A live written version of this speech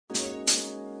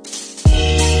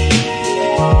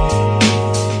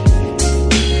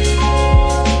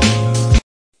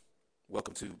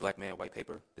Black Man, White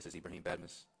Paper. This is Ibrahim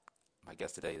Badmus. My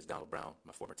guest today is Donald Brown,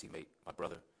 my former teammate, my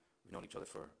brother. We've known each other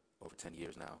for over 10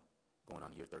 years now, going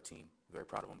on year 13. Very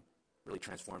proud of him. Really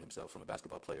transformed himself from a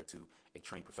basketball player to a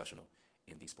trained professional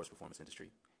in the sports performance industry.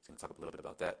 He's going to talk a little bit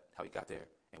about that, how he got there,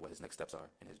 and what his next steps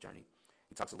are in his journey.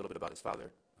 He talks a little bit about his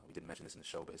father. We didn't mention this in the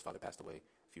show, but his father passed away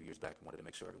a few years back and wanted to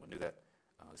make sure everyone knew that.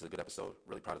 This is a good episode.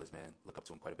 Really proud of this man. Look up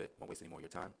to him quite a bit. Won't waste any more of your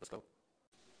time. Let's go.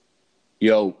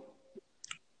 Yo.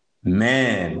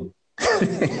 Man.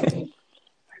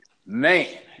 Man.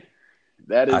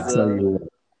 That is I tell you,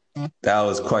 that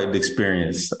was quite an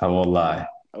experience. I won't lie.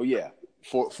 Oh, yeah.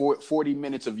 For 40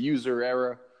 minutes of user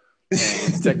error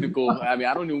and technical. I mean,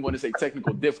 I don't even want to say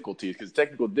technical difficulties because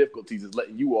technical difficulties is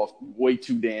letting you off way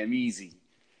too damn easy.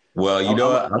 Well, you know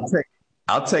what?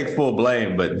 I'll take full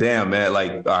blame, but damn, man,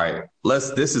 like, all right,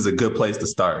 this is a good place to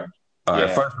start. All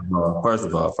right, first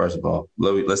of all,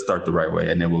 let's start the right way,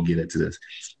 and then we'll get into this.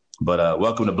 But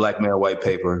welcome to Black Man, White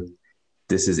Paper.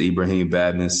 This is Ibrahim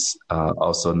Badmus,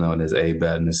 also known as A.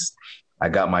 Badmus. I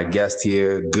got my guest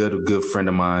here, good friend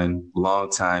of mine,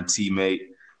 longtime teammate,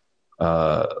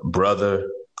 brother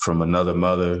from another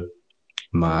mother.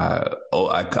 I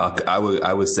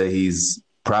would say he's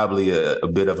probably a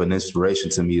bit of an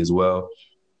inspiration to me as well.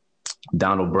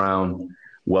 Donald Brown,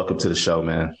 welcome to the show,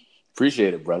 man.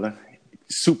 Appreciate it, brother.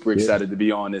 Super excited to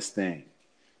be on this thing.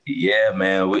 Yeah,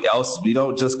 man. We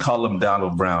don't just call him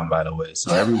Donald Brown, by the way.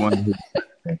 So everyone,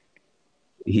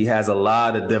 he has a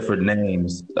lot of different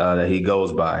names that he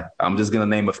goes by. I'm just gonna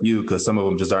name a few because some of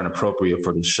them just aren't appropriate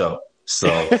for the show. So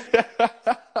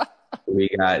we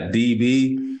got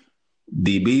DB,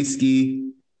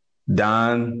 DBski,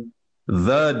 Don,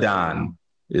 the Don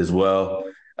as well,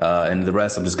 and the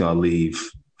rest I'm just gonna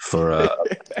leave for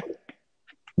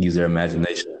use their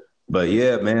imagination. But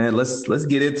yeah, man, let's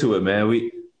get into it, man.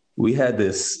 We had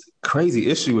this crazy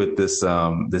issue with this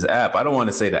app. I don't want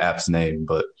to say the app's name,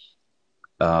 but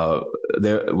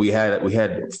we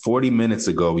had 40 minutes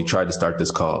ago. We tried to start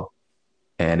this call,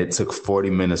 and it took 40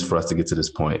 minutes for us to get to this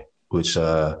point. Which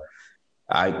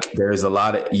there's a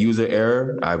lot of user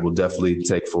error. I will definitely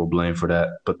take full blame for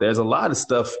that. But there's a lot of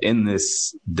stuff in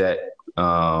this that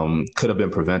could have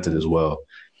been prevented as well.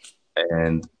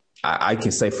 And I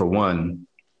can say for one,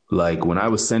 like when I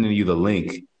was sending you the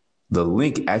link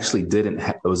actually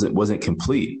wasn't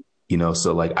complete, you know?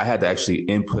 So like I had to actually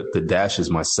input the dashes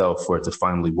myself for it to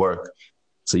finally work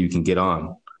so you can get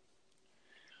on.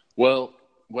 Well,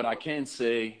 what I can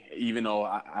say, even though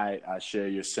I share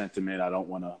your sentiment, I don't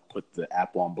want to put the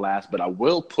app on blast, but I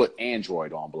will put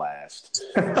Android on blast.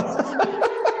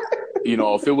 You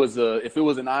know, if it was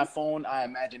an iPhone, I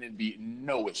imagine it'd be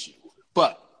no issue,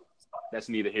 but that's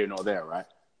neither here nor there, right?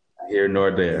 Here nor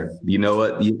there. You know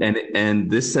what? And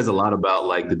this says a lot about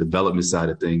like the development side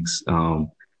of things.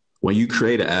 When you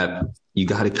create an app, you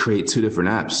got to create two different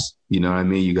apps. You know what I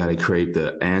mean? You got to create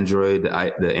the Android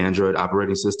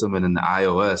operating system, and then the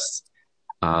iOS,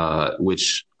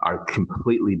 which are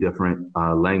completely different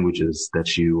languages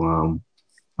that you're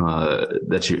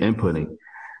inputting.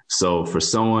 So for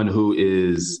someone who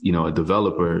is, you know, a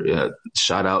developer,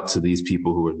 shout out to these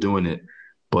people who are doing it.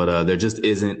 But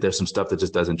there's some stuff that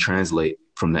just doesn't translate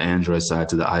from the Android side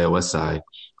to the iOS side.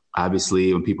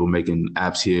 Obviously, when people making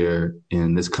apps here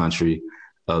in this country,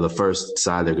 the first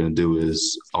side they're going to do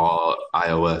is all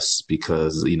iOS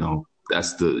because, you know,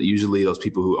 usually those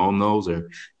people who own those are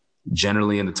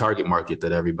generally in the target market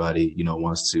that everybody, you know,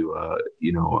 wants to,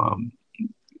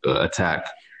 attack.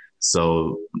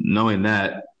 So knowing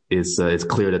that, it's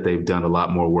clear that they've done a lot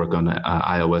more work on the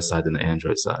iOS side than the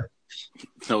Android side.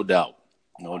 No doubt.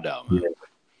 No doubt, man.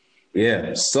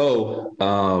 Yeah. So,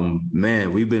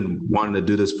 man, we've been wanting to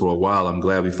do this for a while. I'm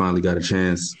glad we finally got a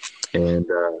chance. And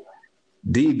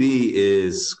DB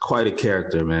is quite a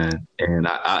character, man. And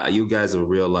you guys will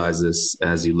realize this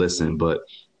as you listen, but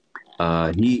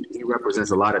he represents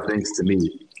a lot of things to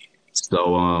me.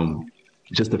 So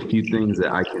just a few things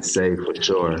that I can say for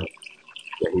sure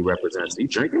that he represents. Are you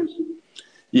drinking?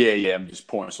 Yeah. I'm just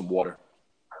pouring some water.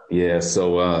 Yeah.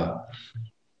 So,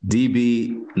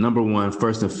 DB, number one,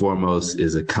 first and foremost,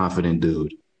 is a confident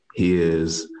dude. He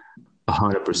is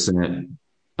 100%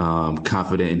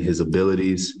 confident in his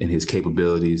abilities and his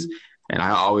capabilities. And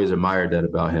I always admired that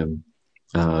about him.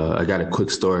 I got a quick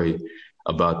story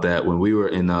about that. When we were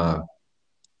in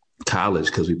college,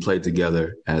 because we played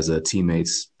together as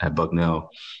teammates at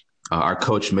Bucknell, our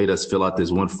coach made us fill out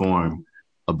this one form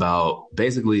about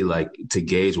basically like to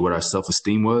gauge what our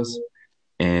self-esteem was.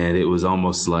 And it was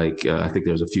almost like, I think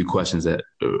there was a few questions that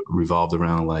revolved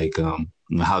around like,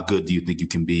 how good do you think you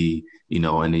can be? You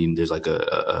know, and then there's like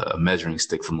a measuring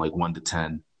stick from like 1 to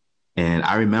 10. And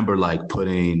I remember like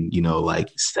putting, like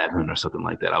 7 or something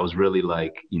like that. I was really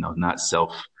like, not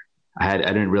I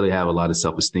didn't really have a lot of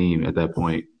self-esteem at that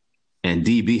point. And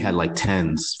DB had like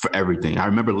 10s for everything. I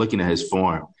remember looking at his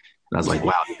form and I was like,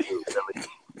 wow, really?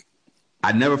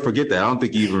 I never forget that. I don't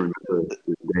think he even remember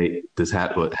the day this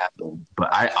happened.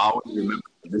 But I always remember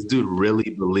this dude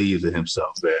really believes in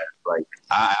himself, man. Like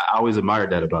I always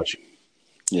admired that about you.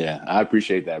 Yeah, I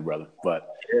appreciate that, brother. But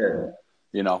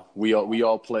Yeah. we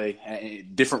all play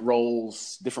different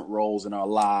roles in our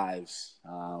lives.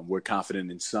 We're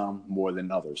confident in some more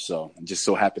than others. So it just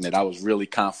so happened that I was really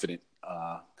confident,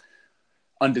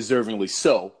 undeservingly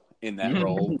so, in that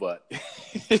role, but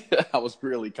I was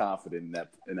really confident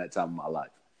in that time of my life.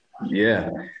 Yeah.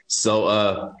 So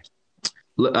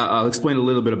I'll explain a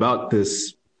little bit about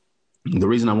this. The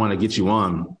reason I want to get you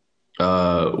on,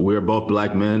 we're both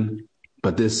black men,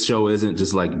 but this show isn't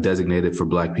just like designated for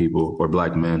black people or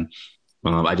black men.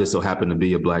 I just so happen to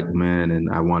be a black man,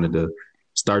 and I wanted to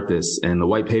start this. And the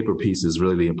white paper piece is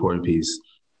really the important piece.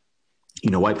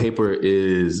 White paper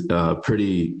is a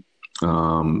pretty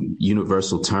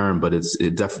universal term, but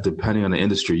it definitely, depending on the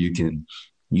industry, you can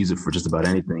use it for just about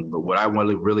anything. But what I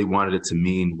really wanted it to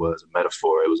mean was a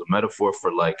metaphor. It was a metaphor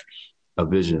for like a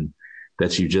vision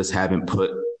that you just haven't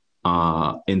put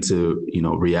into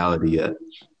reality yet.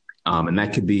 And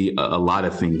that could be a lot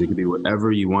of things. It could be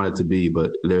whatever you want it to be,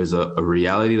 but there's a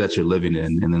reality that you're living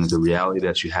in, and then there's a reality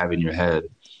that you have in your head.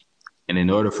 And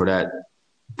in order for that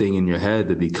thing in your head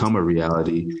to become a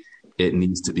reality, it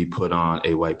needs to be put on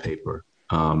a white paper.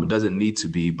 It doesn't need to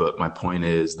be, but my point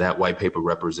is that white paper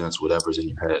represents whatever's in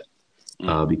your head,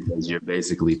 because you're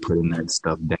basically putting that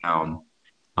stuff down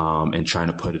and trying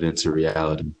to put it into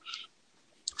reality.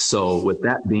 So with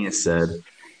that being said,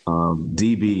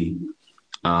 DB,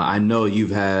 I know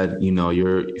you've had,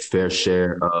 your fair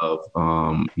share of,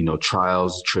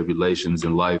 trials, tribulations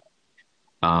in life,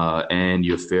 and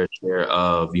your fair share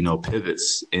of,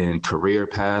 pivots in career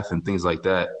path and things like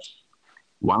that.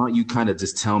 Why don't you kind of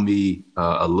just tell me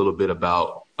a little bit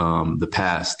about the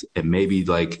past, and maybe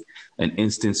like an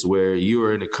instance where you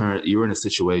were in a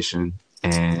situation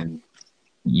and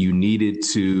you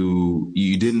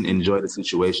didn't enjoy the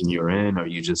situation you're in, or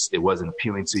it wasn't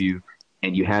appealing to you,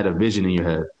 and you had a vision in your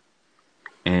head.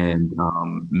 And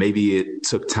maybe it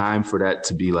took time for that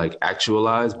to be like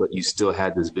actualized, but you still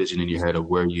had this vision in your head of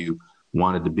where you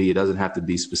wanted to be. It doesn't have to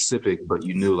be specific, but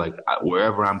you knew like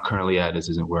wherever I'm currently at, this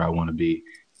isn't where I want to be.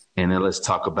 And then let's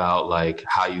talk about like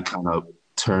how you kind of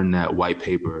turn that white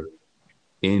paper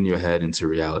in your head into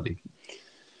reality.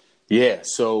 Yeah.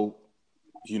 So,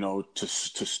 to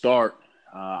start,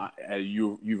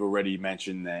 you've already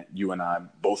mentioned that you and I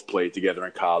both played together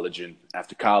in college, and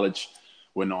after college,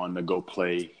 went on to go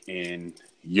play in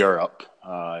Europe,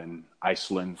 in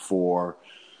Iceland for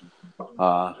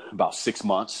about 6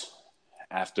 months.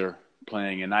 After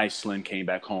playing in Iceland, came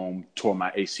back home, tore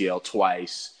my ACL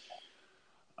twice,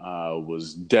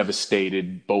 was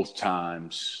devastated both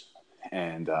times.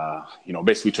 And,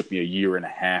 basically took me a year and a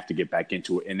half to get back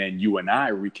into it. And then you and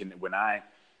I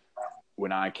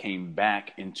when I came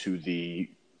back into the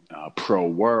pro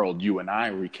world, you and I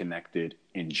reconnected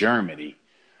in Germany,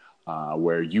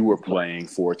 where you were playing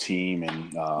for a team,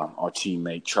 and our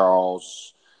teammate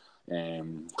Charles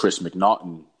and Chris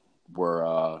McNaughton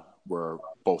were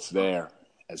both there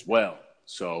as well.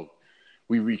 So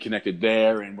we reconnected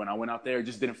there, and when I went out there, it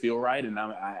just didn't feel right, and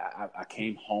I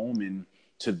came home, and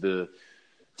to the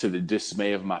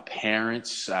dismay of my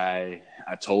parents, I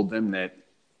told them that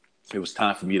it was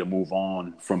time for me to move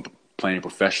on from playing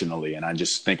professionally, and I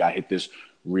just think I hit this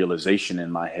realization in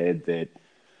my head that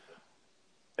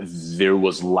there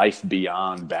was life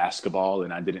beyond basketball,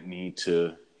 and I didn't need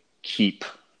to keep,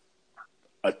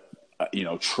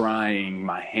 trying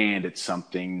my hand at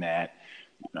something that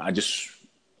I just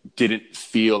didn't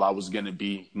feel I was going to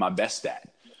be my best at,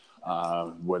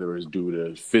 whether it was due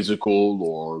to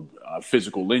physical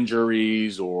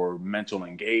injuries or mental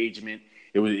engagement.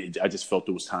 I just felt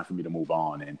it was time for me to move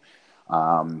on.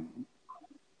 And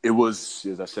it was,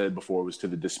 as I said before, it was to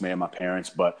the dismay of my parents,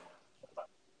 but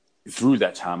through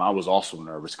that time, I was also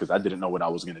nervous because I didn't know what I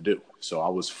was going to do. So I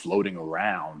was floating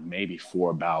around maybe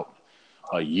for about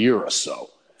a year or so,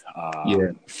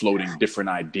 floating different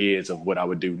ideas of what I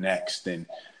would do next. And,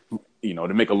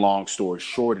 to make a long story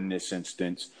short, in this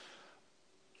instance,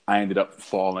 I ended up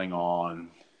falling on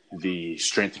the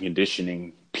strength and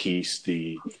conditioning piece,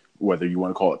 whether you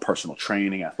want to call it personal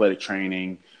training, athletic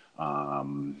training,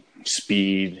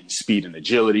 speed and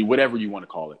agility, whatever you want to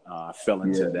call it. I fell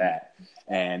into that.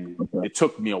 And it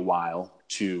took me a while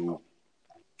to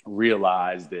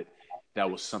realize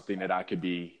that was something that I could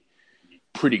be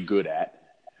pretty good at.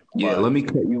 Yeah, But let me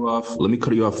cut you off. Let me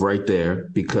cut you off right there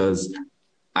because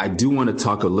I do want to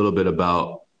talk a little bit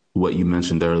about what you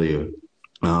mentioned earlier,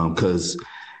 because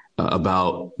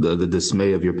about the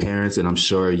dismay of your parents, and I'm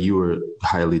sure you were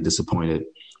highly disappointed.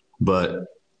 But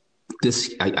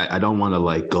I don't want to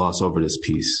like gloss over this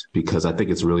piece because I think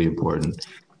it's really important.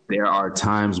 There are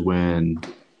times when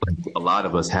a lot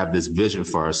of us have this vision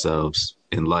for ourselves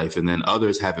in life, and then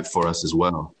others have it for us as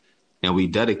well. And we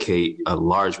dedicate a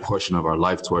large portion of our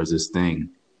life towards this thing.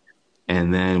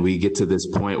 And then we get to this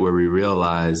point where we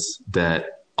realize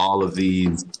that all of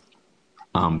these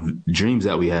dreams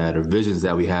that we had or visions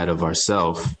that we had of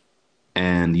ourselves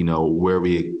and, you know,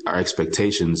 our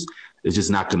expectations is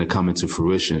just not going to come into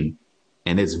fruition.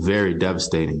 And it's very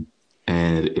devastating.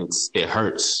 And it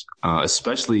hurts,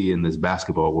 especially in this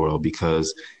basketball world,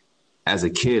 because as a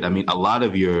kid, I mean, a lot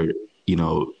of your, you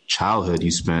know, childhood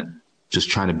you spent just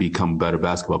trying to become a better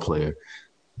basketball player,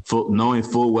 knowing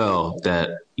full well that,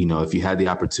 you know, if you had the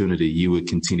opportunity, you would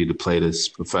continue to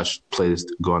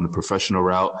go on the professional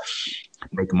route,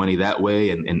 make money that way,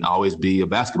 and always be a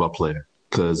basketball player.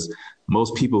 Because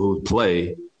most people who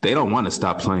play, they don't want to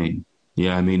stop playing.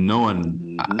 Yeah, I mean, no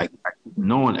one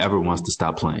ever wants to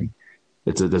stop playing.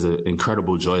 There's an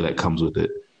incredible joy that comes with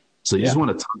it. So you just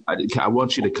want to I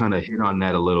want you to kind of hit on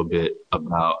that a little bit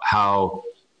about how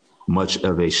much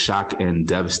of a shock and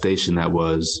devastation that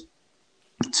was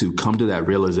to come to that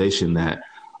realization that,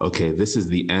 okay, this is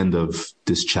the end of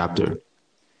this chapter.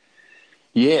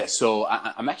 yeah, so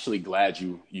I'm actually glad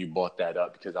you brought that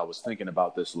up because I was thinking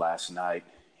about this last night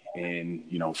and,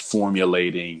 you know,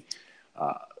 formulating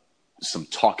some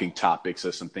talking topics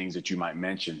or some things that you might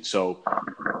mention. So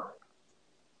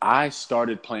I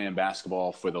started playing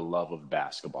basketball for the love of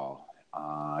basketball.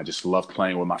 I just loved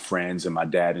playing with my friends, and my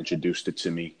dad introduced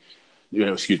me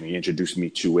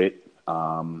to it.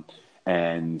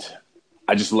 And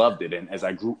I just loved it. And as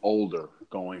I grew older,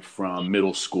 going from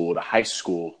middle school to high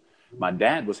school, my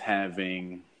dad was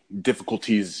having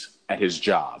difficulties at his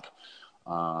job.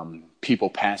 People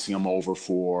passing him over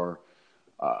for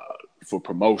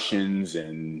promotions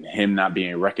and him not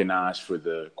being recognized for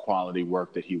the quality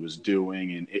work that he was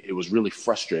doing. And it was really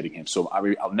frustrating him. So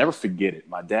I'll never forget it.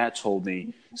 My dad told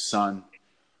me, son,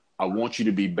 I want you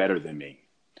to be better than me.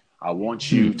 I want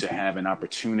you to have an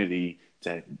opportunity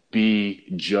to be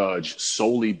judged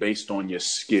solely based on your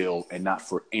skill and not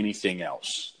for anything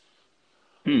else.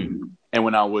 And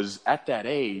when I was at that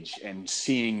age and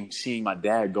seeing my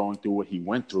dad going through what he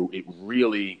went through, it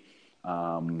really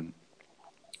lit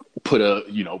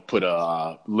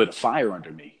a fire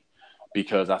under me,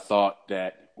 because I thought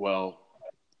that, well,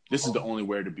 this is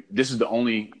the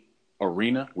only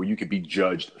arena where you could be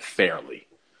judged fairly,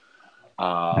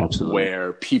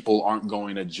 where people aren't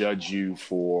going to judge you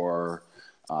for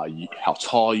how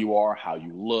tall you are, how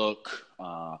you look.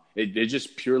 They're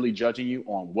just purely judging you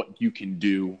on what you can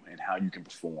do and how you can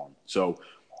perform. So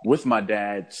with my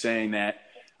dad saying that,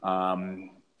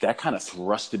 that kind of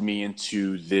thrusted me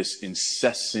into this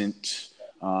incessant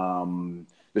mindset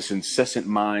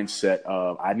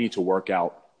of I need to work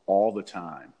out all the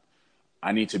time.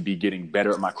 I need to be getting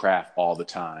better at my craft all the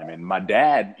time. And my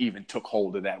dad even took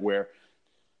hold of that, where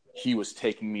he was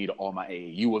taking me to all my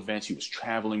AAU events. He was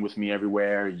traveling with me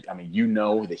everywhere. I mean, you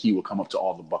know that he would come up to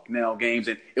all the Bucknell games.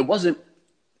 And it wasn't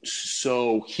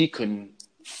so he couldn't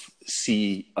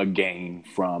see a gain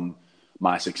from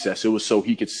my success. It was so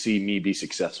he could see me be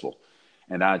successful.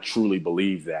 And I truly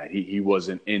believe that. He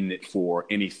wasn't in it for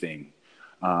anything.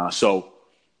 So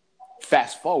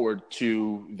fast forward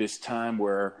to this time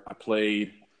where I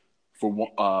played for,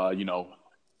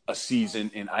 a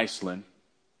season in Iceland,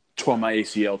 tore my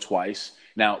ACL twice.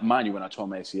 Now, mind you, when I tore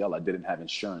my ACL, I didn't have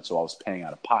insurance, so I was paying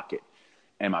out of pocket.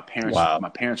 And my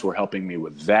parents were helping me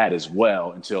with that as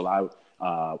well until I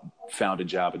found a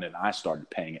job, and then I started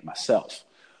paying it myself.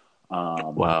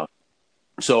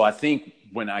 So I think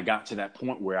when I got to that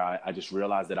point where I just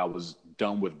realized that I was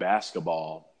done with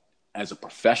basketball as a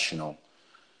professional,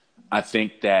 I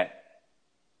think that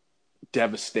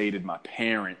devastated my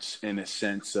parents in a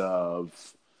sense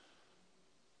of,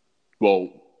 well,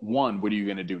 one, what are you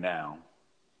going to do now?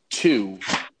 Two,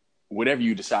 whatever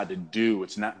you decide to do,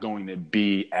 it's not going to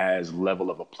be as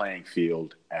level of a playing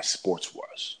field as sports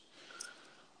was.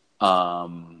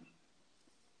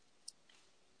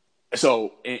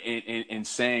 So in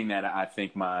saying that, I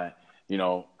think my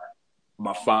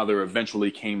father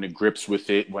eventually came to grips with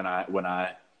it when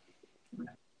I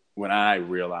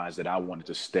realized that I wanted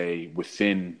to stay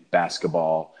within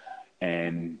basketball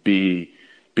and be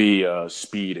a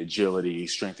speed, agility,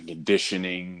 strength and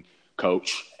conditioning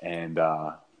coach. And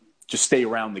just stay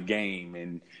around the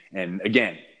game. And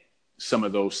again, some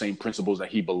of those same principles that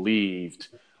he believed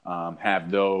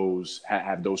have those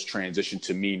transition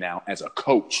to me now as a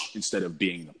coach instead of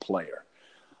being the player.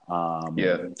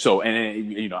 So,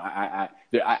 and you know,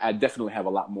 I definitely have a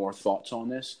lot more thoughts on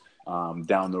this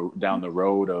down the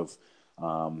road of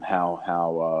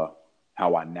how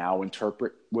I now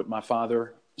interpret what my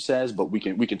father says, but we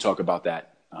can talk about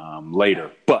that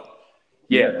later. But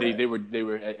they were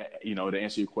you know, to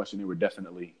answer your question, they were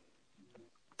definitely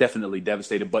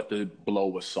devastated, but the blow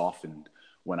was softened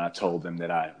when I told them that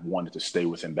I wanted to stay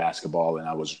within basketball, and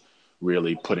I was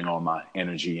really putting all my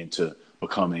energy into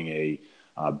becoming a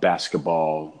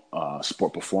basketball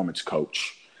sport performance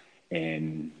coach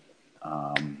in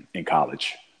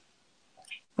college.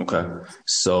 Okay.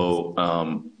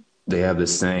 So they have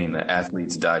this saying that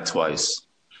athletes die twice.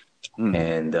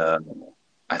 And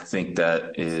I think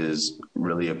that is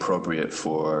really appropriate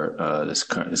for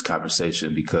this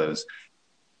conversation, because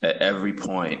at every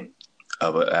point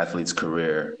of an athlete's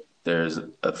career, there's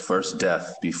a first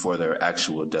death before their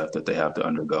actual death that they have to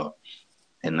undergo.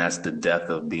 And that's the death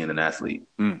of being an athlete.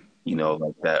 You know,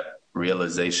 like that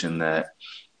realization that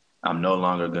I'm no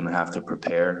longer going to have to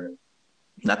prepare.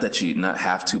 Not that you not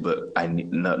have to, but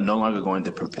no longer going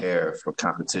to prepare for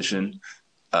competition.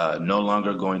 No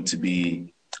longer going to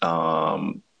be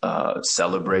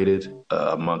celebrated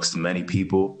amongst many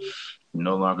people.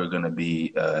 No longer going to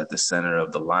be at the center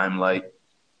of the limelight.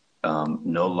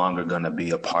 No longer going to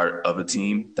be a part of a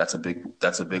team. That's a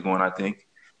big one, I think.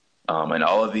 And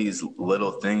all of these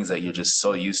little things that you're just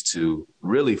so used to,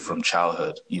 really from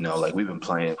childhood. You know, like we've been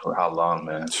playing for how long,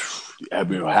 man? I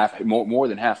mean, more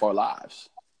than half our lives.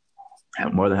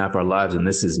 More than half our lives, and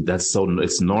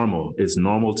it's normal. It's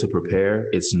normal to prepare.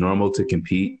 It's normal to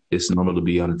compete. It's normal to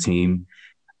be on a team.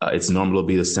 It's normal to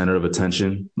be the center of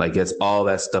attention. Like all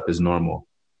that stuff is normal,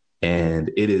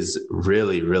 and it is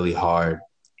really, really hard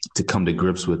to come to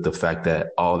grips with the fact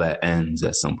that all that ends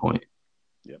at some point.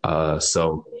 Yep.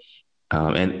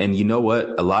 And you know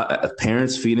what? A lot of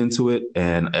parents feed into it,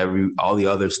 and all the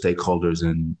other stakeholders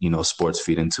in, you know, sports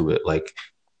feed into it. Like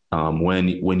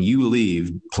when you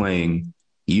leave playing,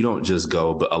 you don't just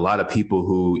go, but a lot of people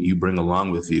who you bring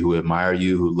along with you, who admire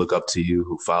you, who look up to you,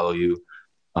 who follow you,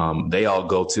 they all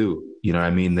go too. You know what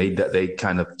I mean? They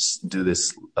kind of do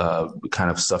this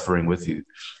kind of suffering with you.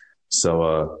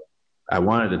 So I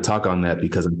wanted to talk on that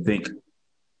because I think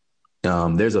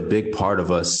there's a big part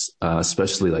of us,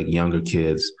 especially like younger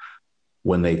kids,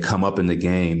 when they come up in the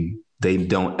game, they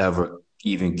don't ever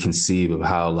even conceive of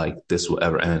how like this will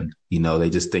ever end. You know,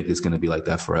 they just think it's going to be like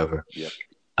that forever. Yep.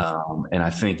 And I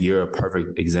think you're a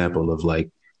perfect example of like,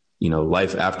 you know,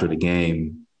 life after the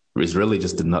game is really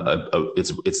just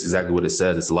it's exactly what it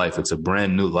says. It's life. It's a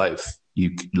brand new life.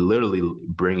 You literally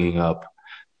bringing up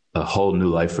a whole new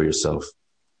life for yourself.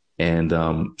 And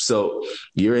so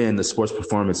you're in the sports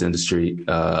performance industry.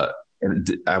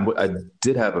 And I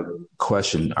did have a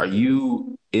question. Are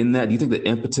you in that? Do you think the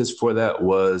impetus for that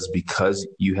was because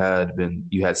you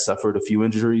had suffered a few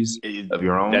injuries of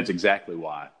your own? That's exactly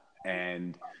why.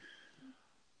 And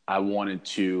I wanted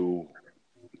to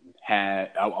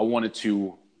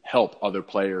help other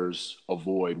players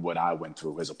avoid what I went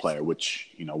through as a player, which,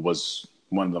 you know, was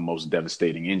one of the most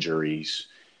devastating injuries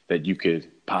that you could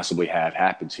possibly have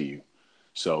happen to you.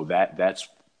 So that's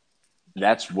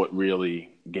what really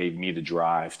gave me the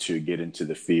drive to get into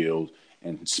the field,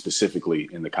 and specifically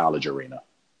in the college arena.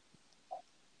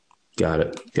 Got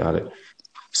it.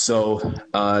 So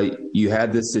you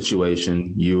had this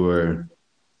situation. You were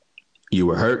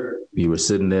hurt. You were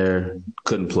sitting there,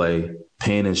 couldn't play,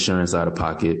 paying insurance out of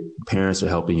pocket. Parents are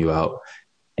helping you out,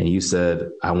 and you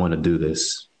said, "I want to do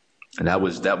this." And that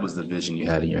was the vision you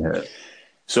had in your head.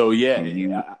 So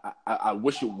I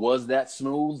wish it was that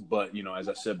smooth, but you know, as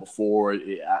I said before,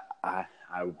 I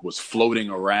was floating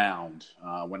around.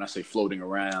 When I say floating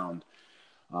around,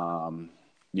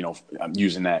 you know, I'm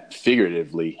using that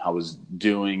figuratively. I was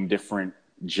doing different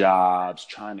jobs,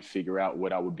 trying to figure out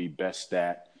what I would be best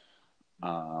at.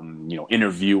 You know,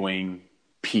 interviewing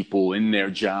people in their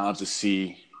jobs to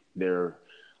see their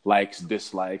likes,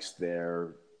 dislikes, their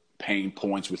pain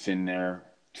points within their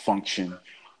function,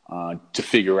 to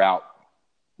figure out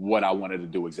what I wanted to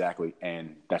do exactly.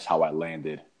 And that's how I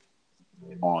landed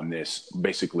on this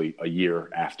basically a year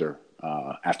after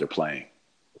playing.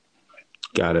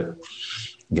 Got it.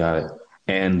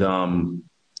 And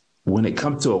when it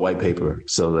comes to a white paper,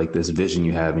 so like this vision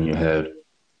you have in your head,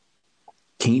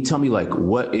 can you tell me like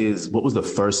what was the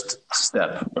first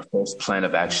step or first plan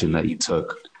of action that you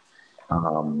took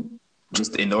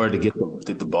just in order to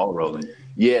get the ball rolling?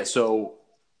 Yeah. So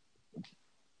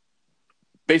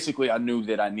basically I knew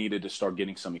that I needed to start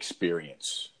getting some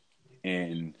experience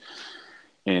in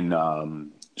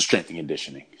strength and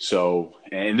conditioning. So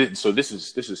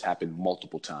this has happened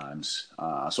multiple times.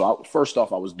 First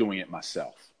off, I was doing it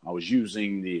myself. I was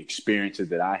using the experiences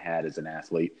that I had as an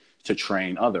athlete to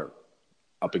train other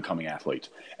up and coming athletes.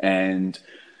 And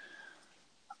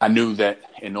I knew that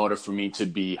in order for me to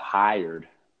be hired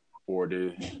or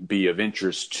to be of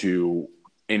interest to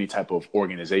any type of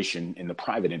organization in the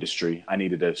private industry, I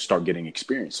needed to start getting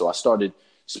experience. So I started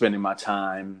spending my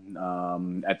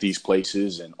time at these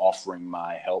places and offering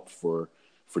my help for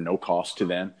no cost to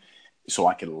them so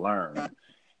I could learn.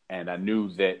 And I knew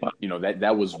that,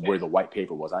 that was where the white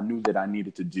paper was. I knew that I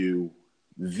needed to do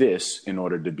this in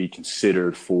order to be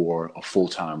considered for a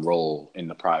full-time role in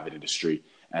the private industry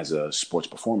as a sports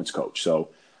performance coach.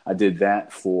 So I did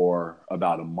that for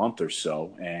about a month or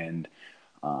so. And,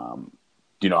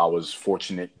 I was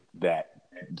fortunate that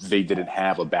they didn't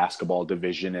have a basketball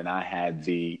division and I had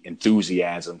the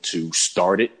enthusiasm to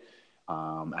start it.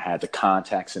 I had the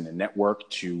contacts and the network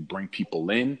to bring people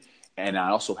in. And I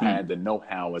also had the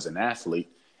know-how as an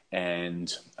athlete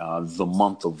and the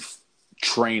month of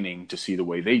training to see the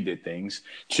way they did things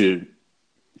to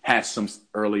have some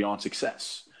early on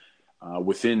success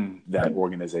within that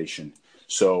organization.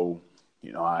 So,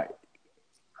 I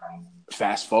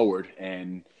fast forward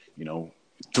and,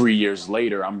 3 years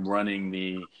later, I'm running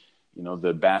the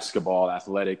basketball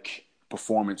athletic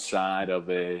performance side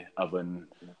of a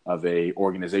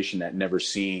organization that never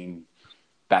seen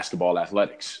basketball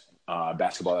athletic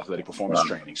performance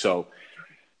training. So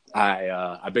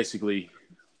I basically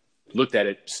looked at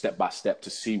it step by step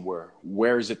to see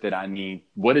where is it that I need,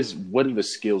 what are the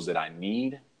skills that I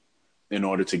need in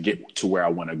order to get to where I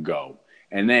want to go.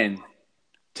 And then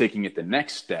taking it the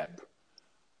next step,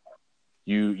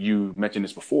 you mentioned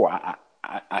this before.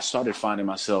 I started finding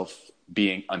myself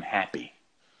being unhappy,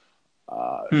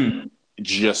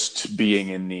 just being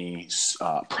in the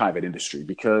private industry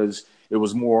because it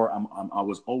was more. I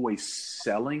was always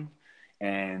selling,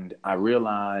 and I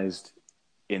realized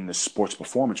in the sports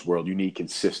performance world you need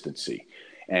consistency,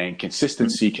 and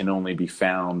consistency can only be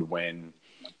found when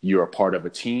you're a part of a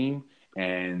team,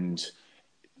 and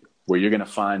where you're going to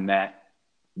find that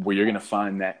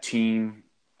team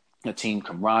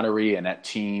camaraderie and that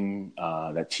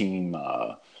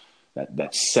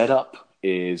setup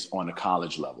is on a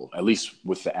college level, at least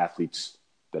with the athletes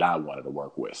that I wanted to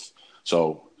work with.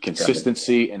 So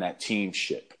consistency and that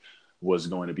teamship was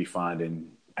going to be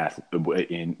found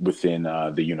within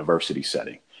the university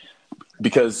setting.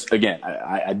 Because again,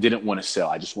 I didn't want to sell.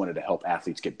 I just wanted to help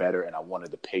athletes get better, and I wanted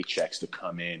the paychecks to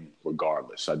come in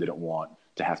regardless. I didn't want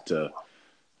to have to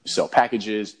sell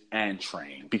packages and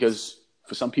train because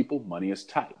for some people, money is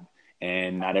tight,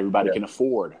 and not everybody can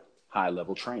afford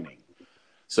high-level training.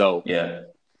 So,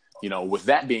 with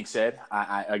that being said,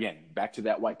 I again, back to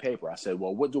that white paper, I said,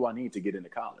 well, what do I need to get into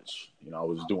college? I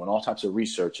was doing all types of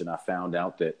research, and I found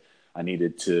out that I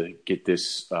needed to get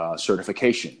this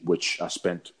certification, which I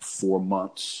spent 4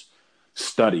 months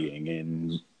studying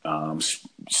and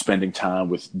spending time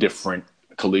with different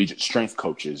collegiate strength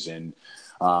coaches. And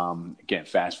again,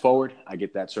 fast forward, I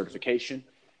get that certification.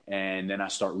 And then I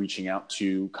start reaching out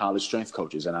to college strength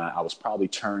coaches. And I was probably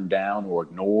turned down or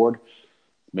ignored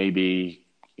maybe,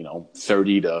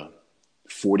 30 to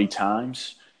 40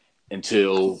 times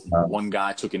until one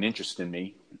guy took an interest in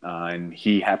me. And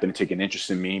he happened to take an interest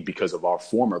in me because of our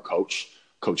former coach,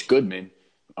 Coach Goodman,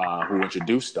 who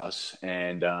introduced us.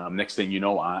 And next thing you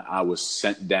know, I was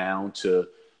sent down to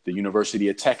the University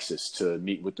of Texas to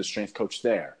meet with the strength coach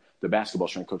there. The basketball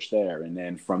strength coach there. And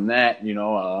then from that,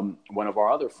 one of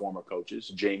our other former coaches,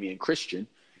 Jamie and Christian,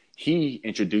 he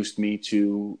introduced me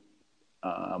to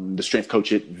the strength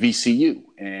coach at VCU,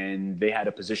 and they had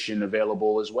a position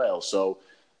available as well. So,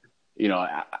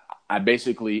 I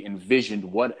basically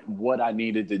envisioned what I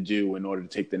needed to do in order to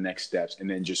take the next steps, and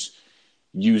then just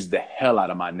use the hell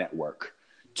out of my network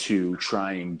to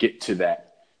try and get to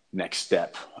that next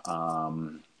step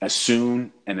as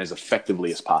soon and as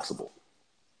effectively as possible.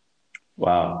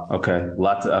 Wow. Okay. A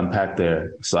lot to unpack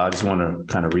there. So I just want to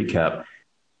kind of recap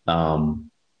how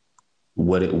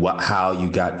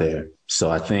you got there. So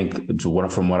I think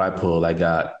from what I pulled, I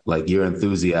got like your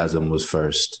enthusiasm was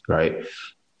first, right?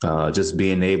 Just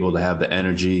being able to have the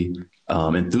energy.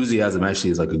 Enthusiasm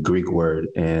actually is like a Greek word,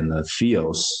 and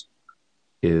theos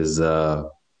is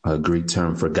a Greek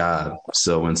term for God.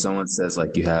 So when someone says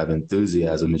like you have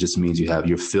enthusiasm, it just means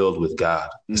you're filled with God.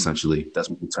 Essentially, that's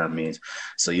what the term means.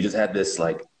 So you just had this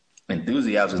like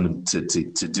enthusiasm to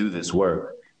do this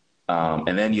work,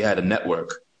 and then you had a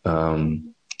network.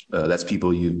 That's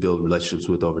people you build relationships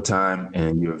with over time,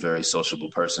 and you're a very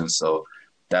sociable person. So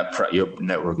your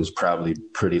network is probably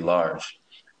pretty large.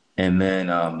 And then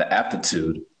the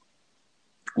aptitude,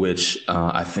 which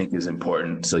I think is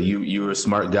important. So you were a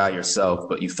smart guy yourself,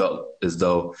 but you felt as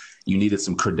though you needed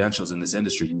some credentials in this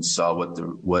industry. You saw what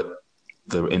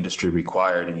the industry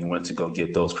required, and you went to go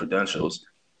get those credentials.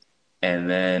 And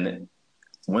then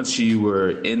once you were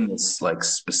in this like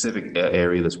specific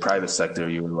area, this private sector,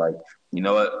 you were like, you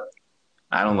know what?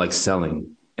 I don't like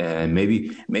selling, and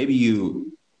maybe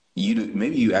you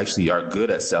actually are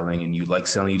good at selling, and you like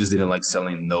selling. You just didn't like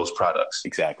selling those products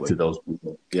Exactly to those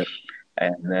people. Yep.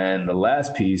 And then the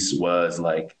last piece was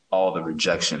like all the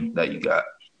rejection that you got.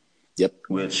 Yep.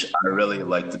 Which I really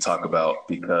like to talk about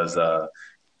because, what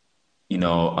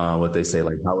they say,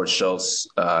 like Howard Schultz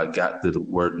got the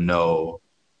word no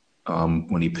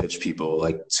when he pitched people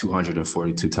like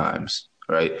 242 times,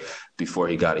 right? Before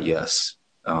he got a yes.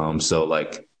 So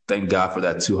like, thank God for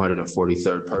that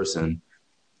 243rd person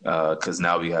because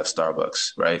now we have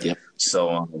Starbucks, right? Yep.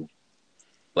 So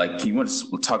you want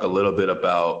to talk a little bit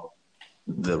about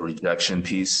the rejection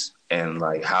piece and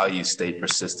like how you stayed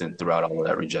persistent throughout all of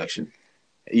that rejection?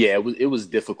 Yeah, it was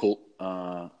difficult.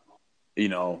 I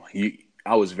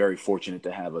was very fortunate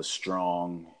to have a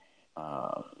strong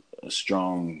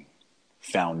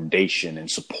foundation and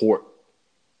support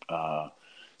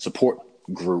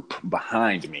group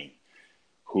behind me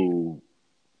who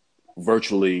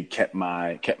virtually kept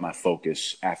my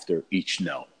focus after each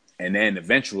no. And then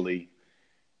eventually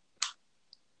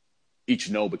each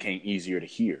no became easier to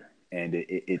hear, and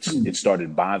it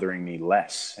started bothering me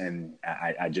less. And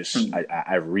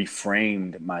I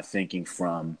reframed my thinking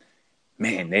from,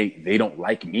 man, they don't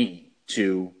like me,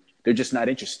 to they're just not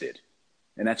interested.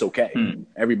 And that's okay.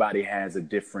 Everybody has a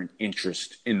different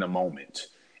interest in the moment.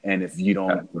 And if you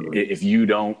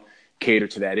don't cater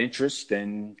to that interest,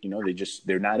 then,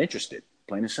 they're not interested,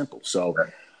 plain and simple. So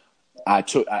I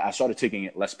started taking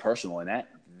it less personal, and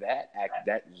that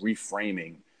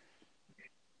reframing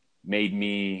made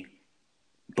me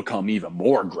become even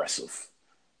more aggressive.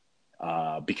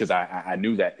 Because I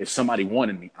knew that if somebody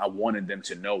wanted me, I wanted them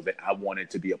to know that I wanted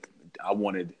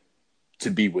to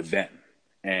be with them.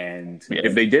 And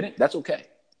if they didn't, that's okay.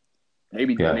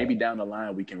 Maybe down the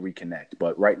line we can reconnect.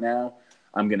 But right now,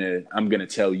 I'm gonna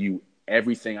tell you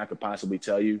everything I could possibly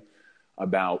tell you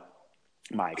about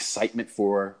my excitement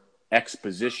for X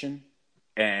position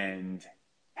and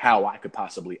how I could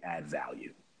possibly add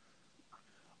value.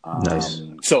 Nice.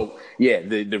 So yeah,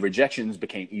 the rejections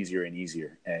became easier and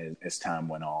easier as time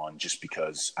went on, just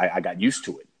because I got used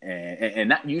to it, and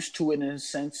not used to it in a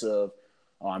sense of,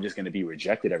 oh, I'm just going to be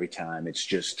rejected every time. It's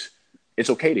just, it's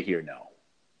okay to hear no.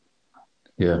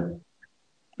 Yeah.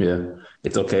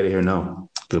 It's okay to hear no.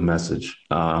 Good message.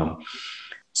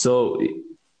 So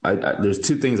there's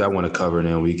two things I want to cover, and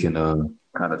then we can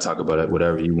kind of talk about it,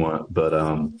 whatever you want. But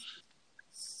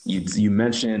you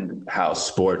mentioned how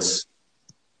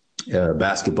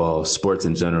basketball, sports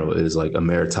in general, is like a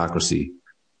meritocracy,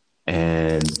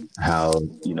 and how,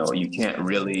 you can't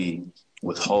really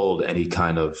withhold any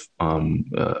kind of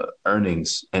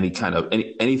earnings,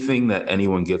 anything that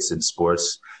anyone gets in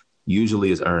sports usually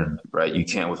is earned, right? You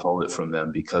can't withhold it from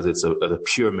them because it's a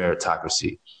pure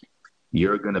meritocracy.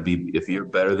 You're going to be, if you're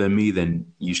better than me,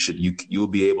 then you'll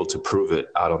be able to prove it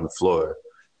out on the floor,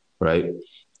 right?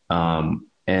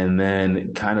 And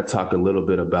then kind of talk a little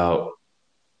bit about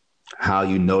how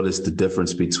you noticed the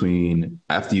difference between,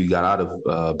 after you got out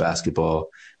of basketball,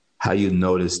 how you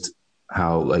noticed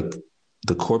how like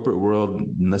the corporate world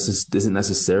isn't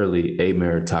necessarily a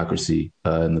meritocracy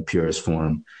in the purest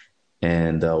form,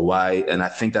 and why. And I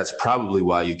think that's probably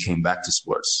why you came back to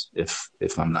sports, if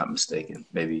I'm not mistaken.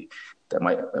 Maybe that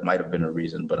might have been a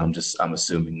reason, but I'm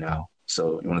assuming now.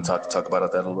 So you want to talk about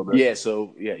that a little bit? Yeah.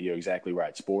 So yeah, you're exactly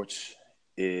right. Sports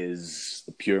is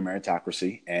a pure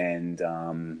meritocracy, and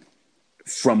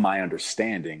from my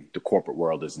understanding, the corporate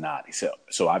world is not.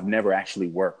 So I've never actually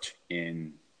worked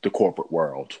in the corporate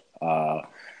world.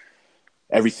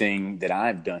 Everything that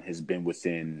I've done has been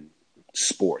within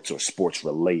sports or sports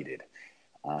related.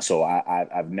 So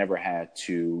I've never had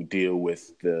to deal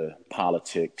with the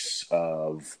politics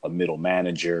of a middle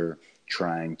manager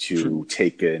trying to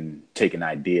take an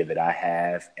idea that I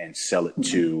have and sell it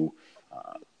to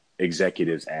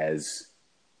executives as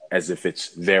if it's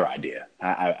their idea.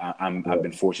 I've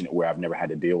been fortunate where I've never had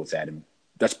to deal with that, and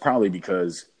that's probably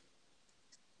because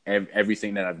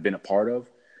everything that I've been a part of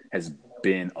has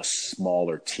been a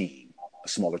smaller team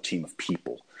of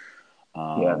people.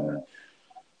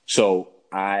 So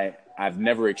I've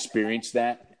never experienced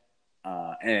that,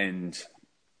 and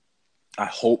I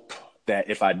hope that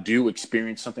if I do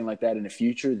experience something like that in the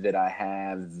future, that I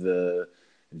have the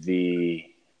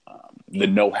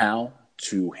know-how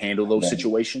to handle those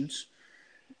situations.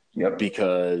 Yep.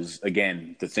 Because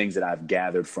again, the things that I've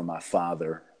gathered from my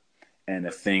father and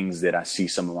the things that I see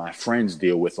some of my friends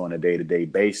deal with on a day-to-day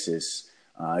basis,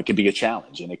 it could be a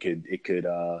challenge, and it can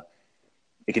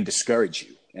discourage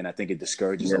you. And I think it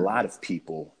discourages a lot of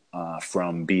people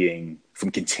from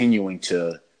continuing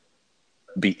to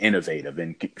be innovative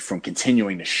and from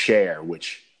continuing to share,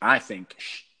 which I think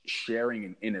sharing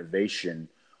and innovation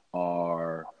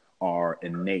are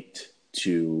innate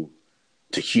to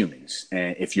humans.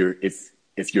 And if you're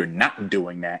not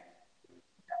doing that,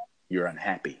 you're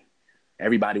unhappy.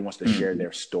 Everybody wants to share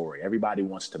their story. Everybody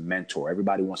wants to mentor.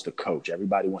 Everybody wants to coach.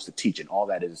 Everybody wants to teach. And all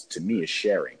that is, to me, is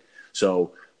sharing.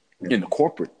 So in the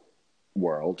corporate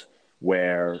world,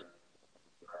 where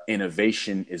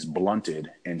innovation is blunted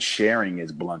and sharing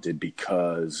is blunted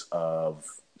because of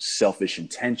selfish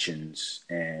intentions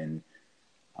and,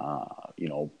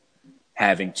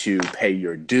 having to pay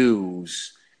your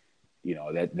dues,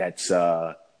 that's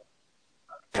a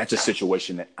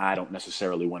situation that I don't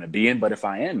necessarily want to be in. But if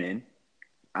I am in,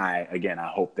 I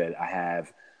hope that I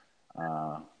have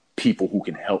people who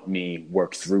can help me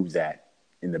work through that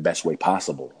in the best way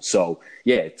possible. So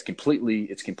yeah, it's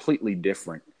completely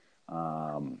different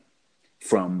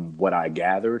from what I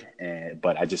gathered,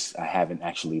 but I haven't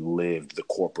actually lived in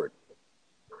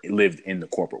the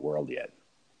corporate world yet.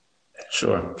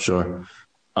 Sure.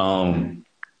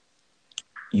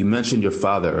 You mentioned your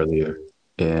father earlier,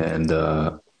 and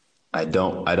I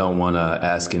don't want to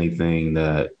ask anything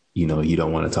that you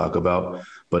don't want to talk about,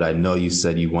 but I know you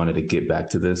said you wanted to get back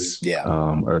to this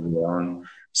early on.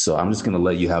 So I'm just going to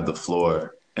let you have the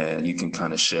floor, and you can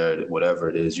kind of share whatever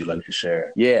it is you'd like to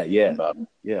share. Yeah,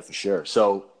 for sure.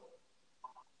 So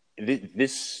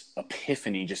this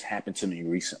epiphany just happened to me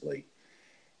recently.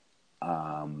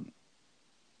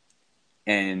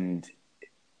 And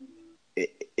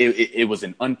it was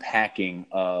an unpacking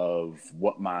of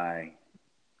what my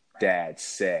dad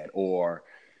said, or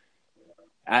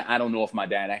I don't know if my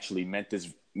dad actually meant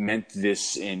the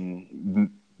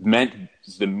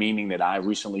meaning that I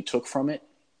recently took from it,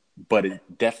 but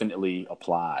it definitely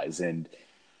applies. And,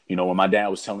 when my dad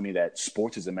was telling me that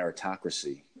sports is a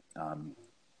meritocracy,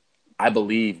 I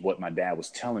believe what my dad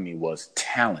was telling me was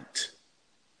talent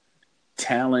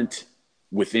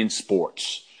within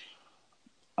sports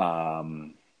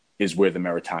is where the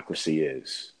meritocracy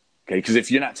is. Okay. Because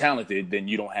if you're not talented, then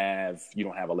you don't have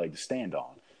a leg to stand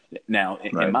on. Now,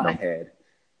 in my head,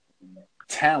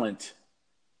 talent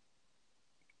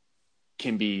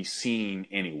can be seen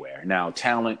anywhere. Now,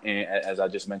 talent, as I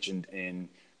just mentioned, in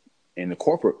the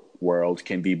corporate world,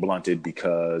 can be blunted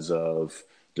because of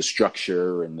the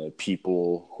structure and the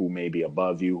people who may be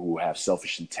above you, who have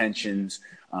selfish intentions.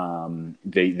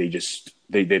 They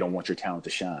don't want your talent to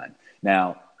shine.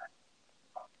 Now,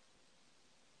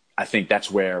 I think that's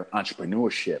where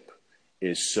entrepreneurship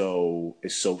is so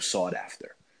sought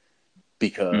after,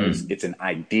 because it's an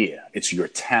idea, it's your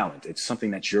talent, it's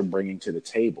something that you're bringing to the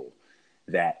table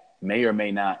that may or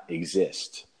may not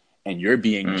exist, and you're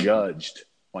being judged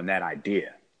on that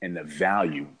idea and the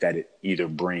value that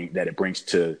it brings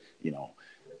to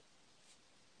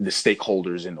the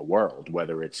stakeholders in the world,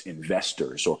 whether it's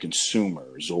investors or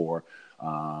consumers or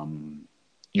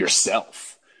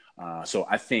yourself. So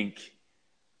I think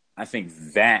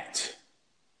that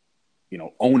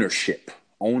ownership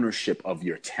of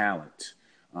your talent,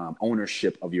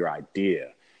 ownership of your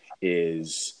idea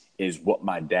is what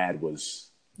my dad was,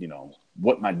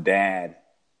 what my dad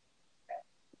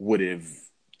would have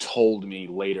told me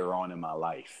later on in my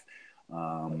life.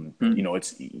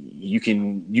 It's you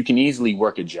can easily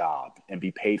work a job and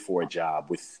be paid for a job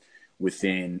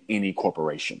within any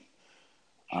corporation.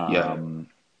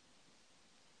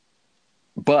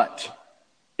 But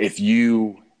if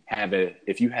you have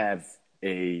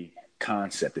a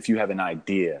concept, if you have an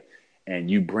idea,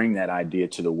 and you bring that idea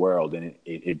to the world, and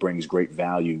it brings great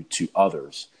value to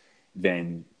others,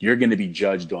 then you're going to be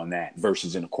judged on that,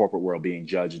 versus in the corporate world being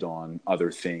judged on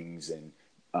other things and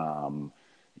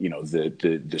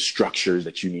the structures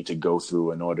that you need to go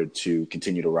through in order to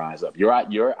continue to rise up. Your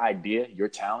idea, your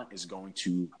talent is going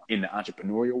to, in the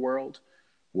entrepreneurial world,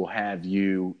 will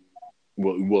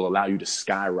allow you to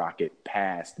skyrocket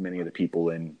past many of the people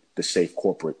in the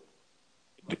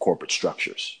corporate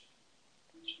structures.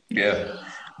 Yeah.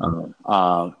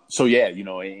 So yeah,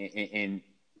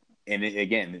 and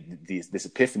again, this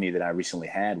epiphany that I recently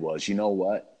had was, you know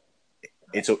what?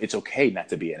 It's okay not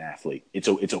to be an athlete. It's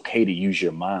okay to use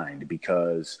your mind,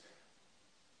 because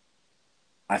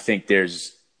I think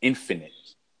there's infinite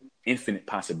infinite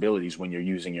possibilities when you're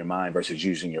using your mind versus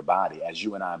using your body. As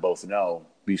you and I both know,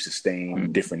 we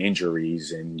sustain different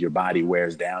injuries and your body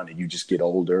wears down and you just get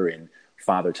older and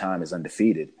Father Time is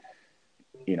undefeated.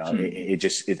 You know,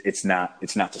 it's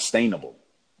not sustainable.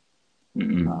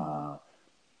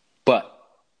 But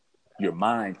your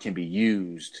mind can be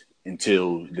used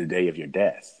until the day of your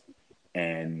death.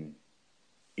 And,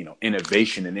 you know,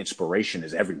 innovation and inspiration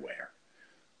is everywhere.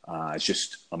 It's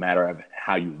just a matter of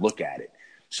how you look at it.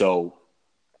 So,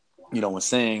 you know, when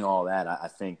saying all that, I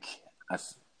think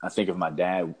if my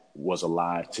dad was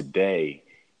alive today,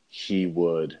 he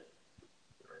would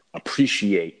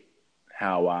appreciate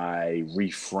how I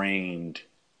reframed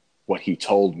what he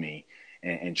told me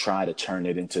and try to turn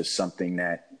it into something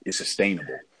that is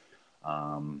sustainable.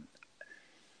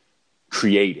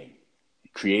 Creation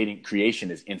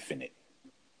is infinite.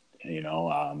 You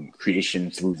know,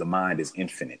 creation through the mind is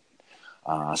infinite.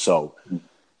 So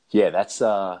yeah, that's,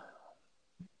 you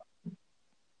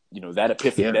know, that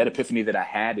epiphany that I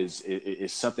had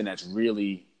is something that's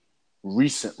really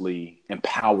recently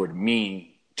empowered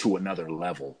me to another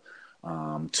level,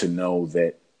 to know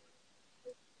that,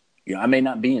 you know, I may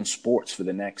not be in sports for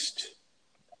the next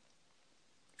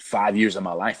 5 years of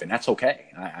my life, and that's okay.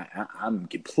 I'm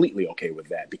completely okay with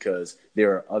that because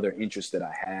there are other interests that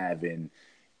I have in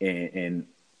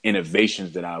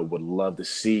innovations that I would love to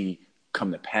see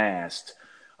come to pass.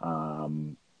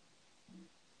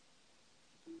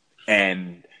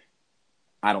 And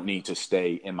I don't need to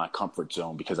stay in my comfort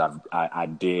zone because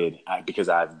because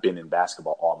I've been in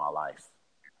basketball all my life.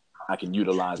 I can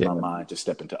utilize my mind to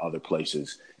step into other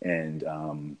places and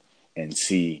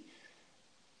see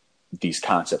these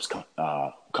concepts come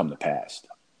to pass.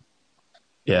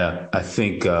 Yeah, I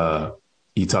think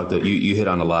you hit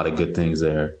on a lot of good things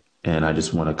there, and I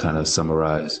just want to kind of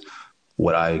summarize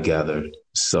what I gathered.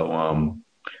 So,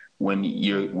 when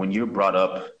you're brought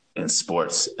up in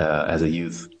sports as a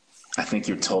youth, I think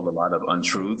you're told a lot of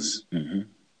untruths,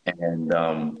 and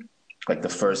like the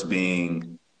first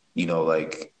being, you know,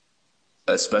 like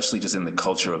especially just in the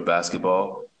culture of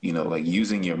basketball, you know, like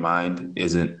using your mind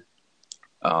isn't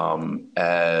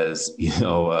as, you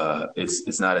know,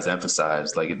 it's not as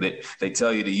emphasized. Like they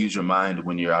tell you to use your mind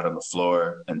when you're out on the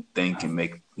floor and think and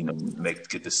make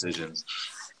good decisions.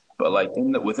 But like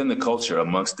within the culture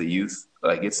amongst the youth,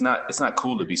 like it's not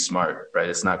cool to be smart, right?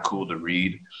 It's not cool to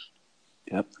read.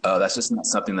 Yep. That's just not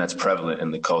something that's prevalent in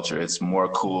the culture. It's more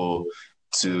cool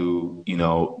to, you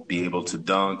know, be able to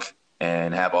dunk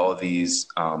and have all of these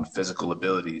physical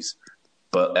abilities.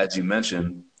 But as you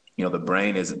mentioned, you know, the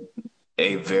brain is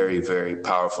a very, very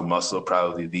powerful muscle,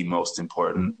 probably the most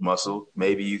important muscle,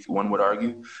 maybe one would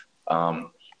argue.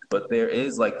 But there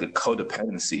is like the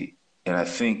codependency. And I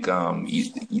think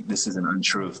this is an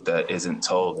untruth that isn't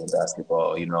told in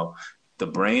basketball. You know, the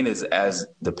brain is as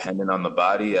dependent on the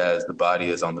body as the body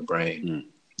is on the brain.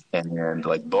 And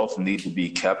like both need to be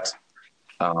kept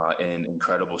in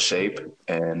incredible shape,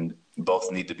 and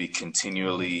both need to be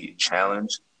continually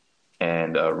challenged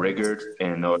and rigored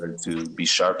in order to be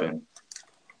sharpened.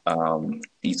 So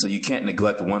you can't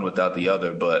neglect one without the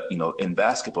other. But, you know, in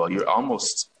basketball, you're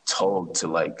almost told to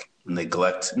like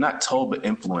neglect, not told, but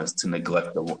influenced to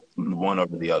neglect the one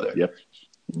over the other. Yep.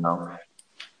 You know?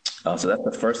 So that's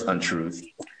the first untruth.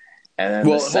 And then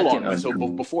well, the second hold on. So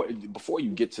untruth, before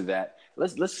you get to that,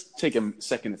 let's take a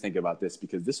second to think about this,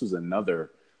 because this was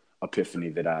another epiphany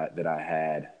that I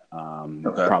had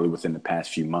probably within the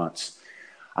past few months.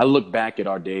 I look back at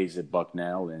our days at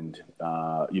Bucknell and,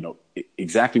 you know,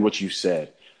 exactly what you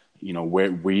said, you know,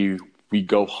 where we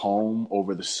go home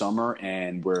over the summer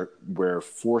and we're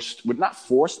forced, we're not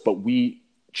forced, but we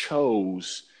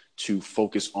chose to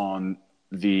focus on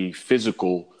the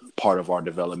physical part of our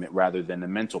development rather than the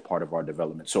mental part of our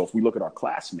development. So if we look at our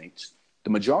classmates, the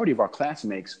majority of our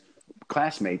classmates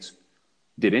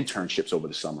did internships over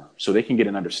the summer so they can get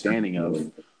an understanding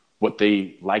of what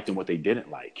they liked and what they didn't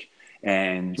like.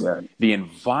 And the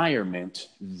environment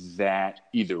that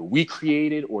either we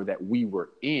created or that we were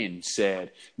in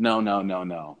said,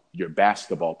 no, you're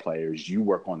basketball players. You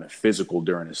work on the physical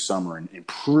during the summer and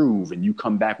improve, and you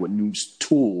come back with new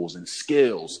tools and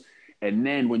skills. And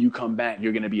then when you come back,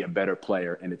 you're going to be a better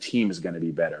player and the team is going to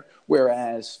be better.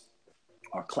 Whereas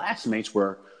our classmates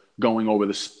were going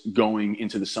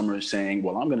into the summer saying,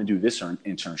 well, I'm going to do this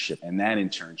internship and that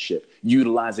internship,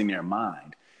 utilizing their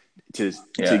mind to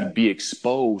be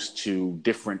exposed to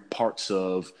different parts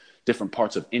of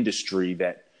industry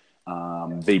that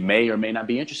they may or may not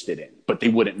be interested in, but they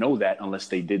wouldn't know that unless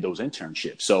they did those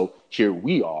internships. So here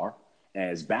we are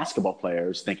as basketball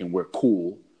players thinking we're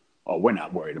cool, oh, we're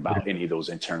not worried about any of those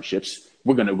internships.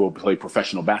 We're going to go play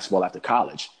professional basketball after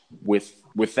college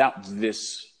without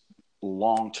this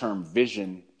long-term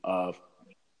vision of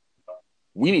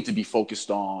we need to be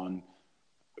focused on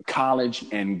college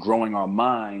and growing our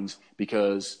minds,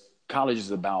 because college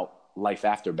is about life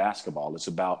after basketball.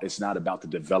 It's not about the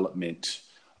development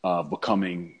of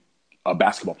becoming a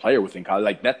basketball player within college.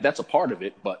 Like that's a part of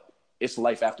it, but it's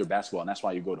life after basketball. And that's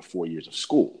why you go to 4 years of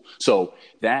school. So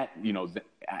that,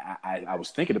 I was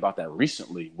thinking about that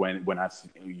recently when I,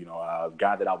 a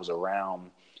guy that I was around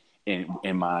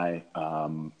in my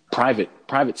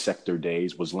private sector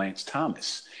days was Lance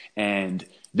Thomas. And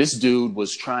this dude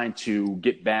was trying to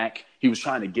get back. He was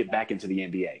trying to get back into the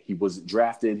NBA. He was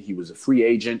drafted. He was a free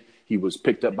agent. He was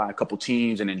picked up by a couple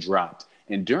teams and then dropped.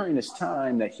 And during this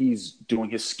time that he's doing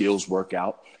his skills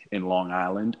workout in Long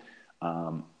Island,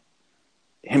 him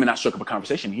and I struck up a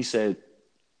conversation. He said,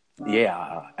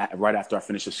 "Yeah, right after I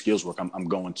finish the skills work, I'm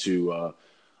going to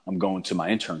my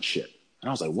internship." And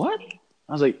I was like, "What?"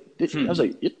 I was like,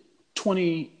 "You're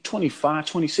 20, 25,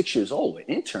 26 years old, an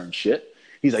internship?"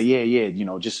 He's like, "Yeah,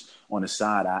 just on the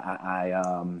side,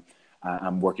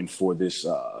 I'm working for this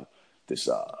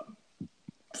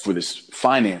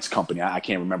finance company. I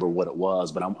can't remember what it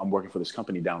was, but I'm working for this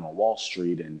company down on Wall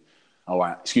Street, and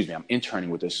I'm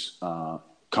interning with this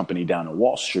company down on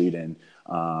Wall Street, and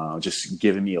just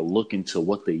giving me a look into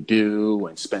what they do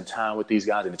and spend time with these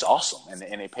guys, and it's awesome. And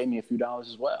they pay me a few dollars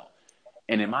as well."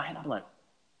 And in my head, I'm like,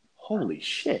 "Holy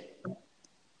shit."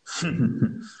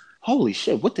 Holy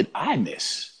shit, what did I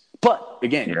miss? But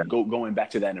again, going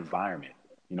back to that environment,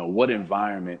 what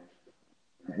environment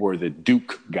were the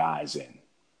Duke guys in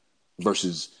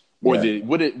versus,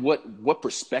 what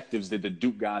perspectives did the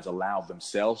Duke guys allow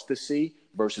themselves to see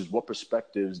versus what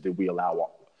perspectives did we allow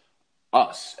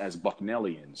us as Bucknell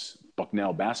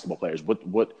basketball players?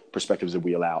 What perspectives did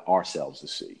we allow ourselves to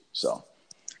see? So,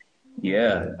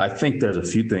 yeah, I think there's a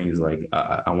few things like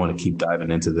I want to keep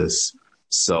diving into this.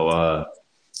 So,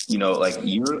 like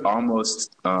you're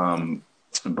almost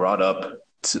brought up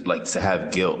to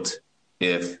have guilt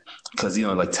because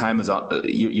like time is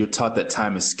you're taught that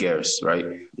time is scarce, right?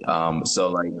 So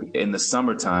like in the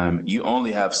summertime, you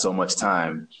only have so much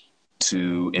time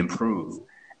to improve,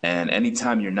 and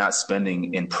anytime you're not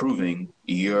spending improving,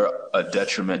 you're a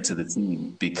detriment to the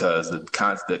team, because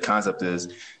the concept is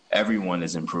everyone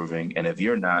is improving, and if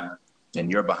you're not, then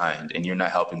you're behind and you're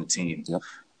not helping the team. Yep.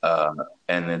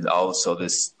 And then also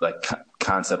this like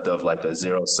concept of like a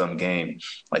zero-sum game.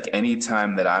 Like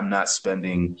anytime that I'm not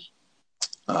spending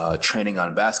training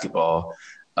on basketball,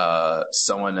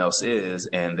 someone else is,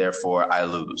 and therefore I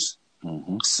lose.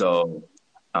 Mm-hmm. So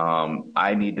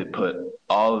I need to put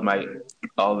all of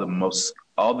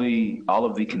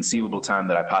the conceivable time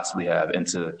that I possibly have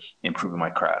into improving my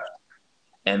craft.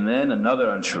 And then another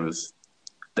untruth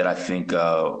that I think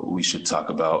we should talk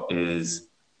about is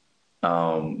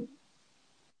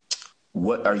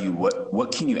what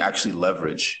can you actually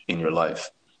leverage in your life?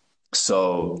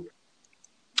 So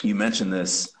you mentioned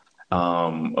this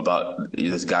about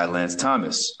this guy, Lance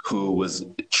Thomas, who was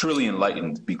truly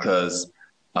enlightened because,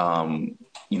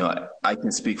 I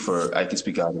can speak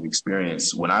out of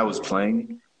experience. When I was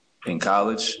playing in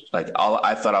college, like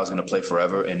I thought I was going to play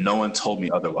forever and no one told me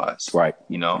otherwise. Right.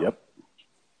 Yep.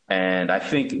 And I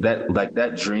think that like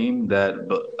that dream,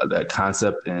 that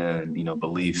concept and,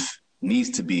 belief needs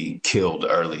to be killed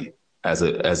early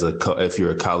if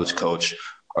you're a college coach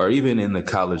or even in the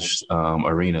college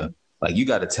arena. Like you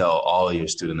got to tell all your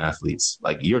student athletes,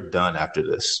 like you're done after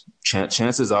this.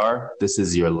 Chances are this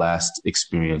is your last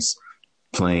experience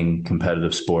playing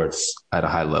competitive sports at a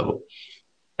high level,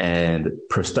 and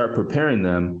start preparing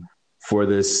them for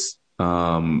this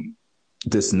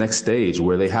this next stage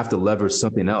where they have to leverage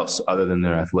something else other than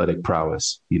their athletic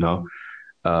prowess.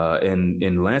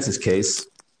 In Lance's case,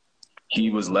 he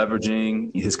was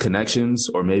leveraging his connections,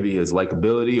 or maybe his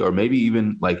likability, or maybe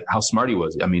even like how smart he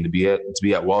was. I mean, to be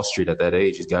at Wall Street at that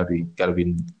age, he's got to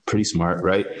be pretty smart,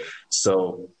 right?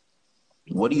 So,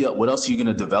 what else are you going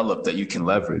to develop that you can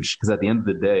leverage? Because at the end of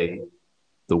the day,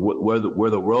 where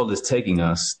the world is taking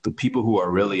us, the people who are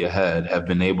really ahead have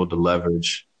been able to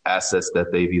leverage assets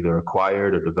that they've either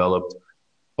acquired or developed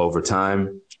over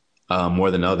time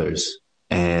more than others,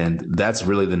 and that's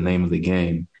really the name of the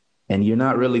game. And you're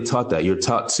not really taught that. You're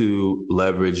taught to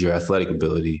leverage your athletic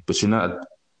ability, but you're not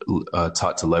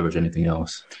taught to leverage anything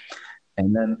else.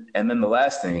 And then the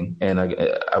last thing, and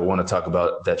I want to talk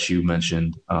about that you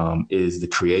mentioned, is the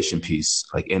creation piece,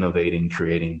 like innovating,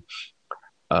 creating,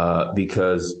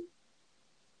 because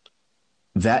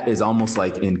that is almost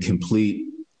like in complete,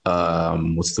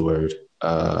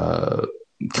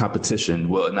 competition.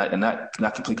 Well, not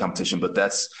complete competition, but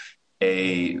that's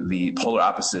the polar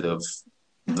opposite of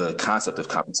the concept of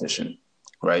competition,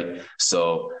 right?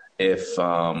 So if,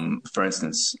 for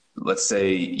instance, let's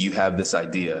say you have this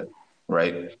idea,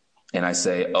 right? And I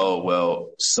say, oh,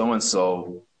 well, so and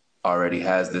so already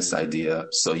has this idea,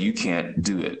 so you can't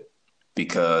do it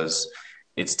because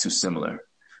it's too similar.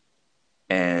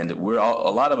 And a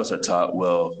lot of us are taught,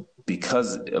 well,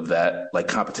 because of that, like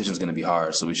competition is going to be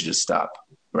hard, so we should just stop,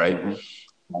 right?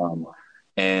 Mm-hmm.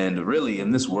 And really,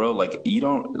 in this world, like you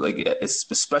don't like, it's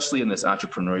especially in this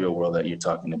entrepreneurial world that you're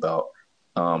talking about.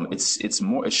 It's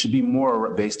more. It should be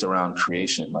more based around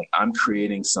creation. Like I'm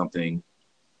creating something,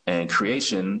 and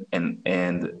creation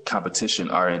and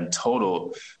competition are in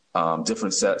total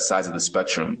different sides of the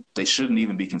spectrum. They shouldn't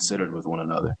even be considered with one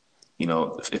another. You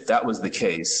know, if that was the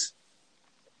case,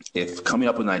 if coming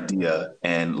up with an idea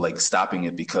and like stopping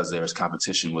it because there's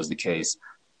competition was the case,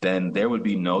 then there would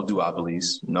be no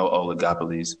duopolies, no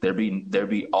oligopolies. There'd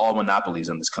be all monopolies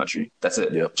in this country. That's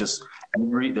it. Yep. Just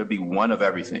there'd be one of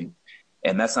everything.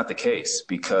 And that's not the case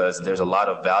because there's a lot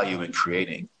of value in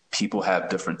creating. People have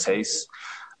different tastes,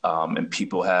 and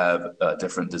people have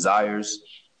different desires.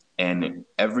 And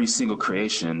every single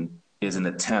creation is an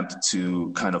attempt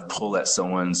to kind of pull at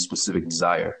someone's specific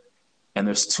desire. And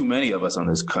there's too many of us on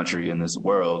this country, in this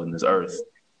world, in this earth,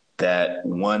 that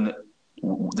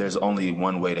there's only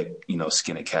one way to,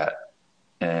 skin a cat.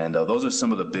 And those are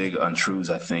some of the big untruths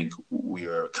I think we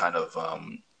are kind of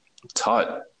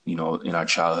taught, in our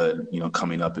childhood,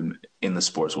 coming up in the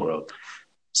sports world.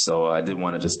 So I did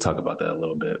want to just talk about that a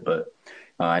little bit, but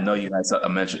I know you guys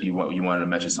mentioned you wanted to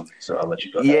mention something, so I'll let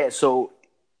you go. Yeah. So,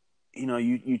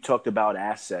 you talked about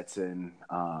assets, and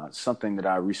something that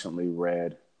I recently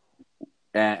read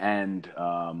and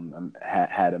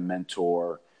had a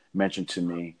mentor mention to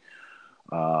me,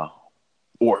 let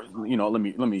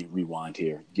me rewind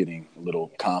here, getting a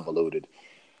little convoluted.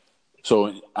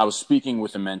 So I was speaking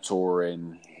with a mentor,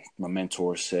 and my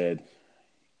mentor said,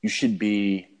 you should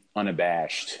be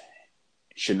unabashed,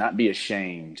 should not be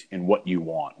ashamed in what you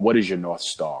want. What is your North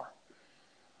Star?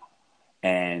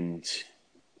 And,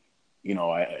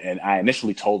 I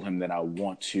initially told him that I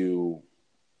want to,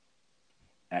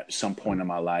 at some point in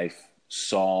my life,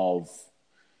 solve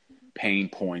pain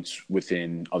points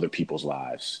within other people's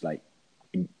lives. Like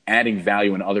adding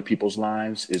value in other people's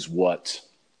lives is what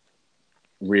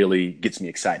really gets me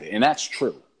excited. And that's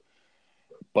true.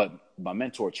 But my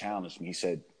mentor challenged me. He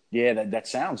said, yeah, that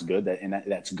sounds good.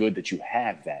 That's good that you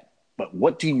have that. But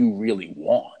what do you really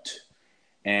want?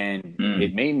 And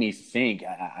it made me think.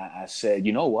 I said,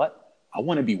 you know what? I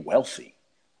want to be wealthy.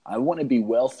 I want to be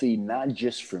wealthy, not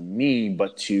just for me,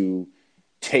 but to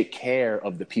take care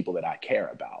of the people that I care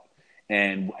about.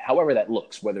 And however that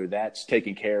looks, whether that's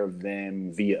taking care of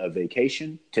them via a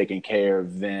vacation, taking care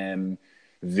of them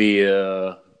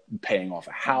via paying off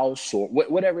a house, or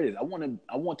whatever it is. I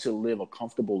want to live a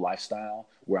comfortable lifestyle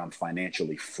where I'm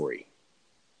financially free.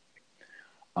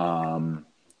 And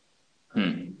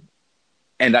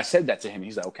I said that to him.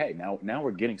 He's like, okay, now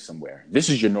we're getting somewhere. This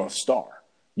is your North Star.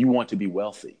 You want to be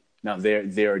wealthy. Now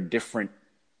there are different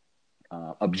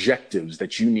objectives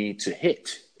that you need to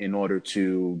hit in order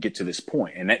to get to this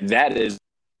point. And that is,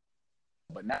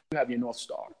 but now you have your North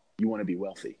Star. You want to be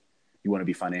wealthy. You want to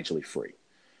be financially free.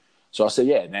 So I said,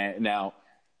 yeah. Now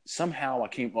somehow I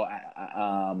came,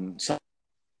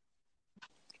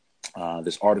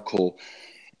 this article,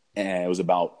 and it was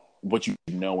about what you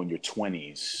know in your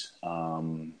 20s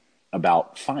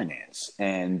about finance.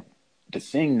 And the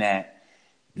thing that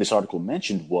this article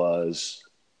mentioned was,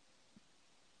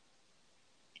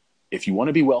 if you want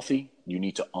to be wealthy, you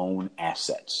need to own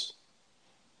assets.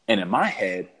 And in my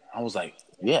head, I was like,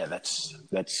 yeah, that's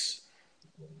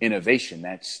innovation.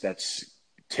 That's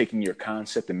taking your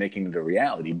concept and making it a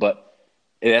reality. But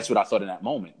that's what I thought in that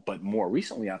moment. But more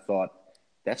recently, I thought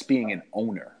that's being an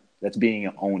owner. That's being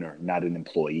an owner, not an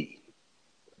employee.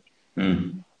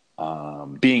 Being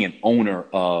an owner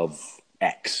of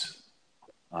X.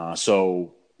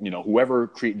 So, whoever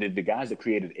created, the guys that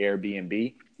created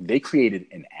Airbnb, they created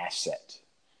an asset.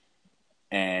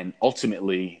 And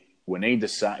ultimately, when they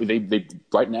decide, they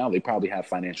right now, they probably have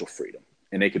financial freedom,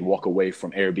 and they could walk away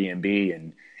from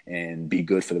Airbnb and be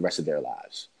good for the rest of their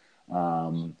lives.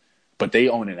 But they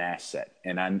own an asset.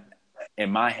 And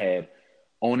in my head,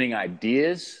 owning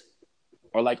ideas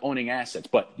are like owning assets,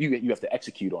 but you have to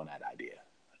execute on that idea.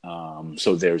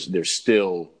 So there's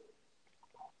still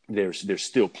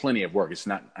plenty of work. It's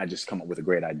not, I just come up with a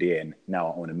great idea and now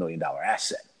I own $1 million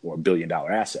asset or $1 billion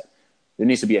asset. There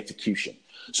needs to be execution.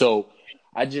 So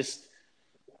I just,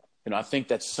 I think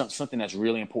that's something that's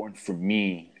really important for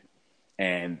me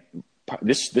And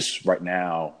this right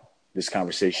now, this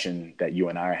conversation that you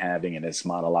and I are having and this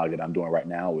monologue that I'm doing right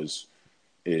now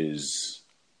is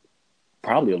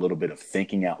probably a little bit of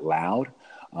thinking out loud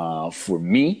for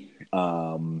me,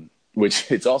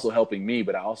 which it's also helping me,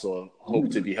 but I also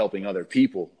hope to be helping other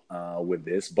people with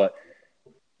this. But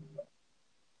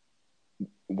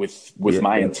with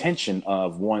my intention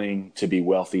of wanting to be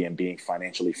wealthy and being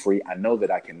financially free, I know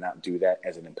that I cannot do that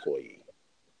as an employee.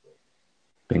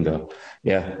 Bingo.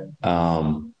 Yeah.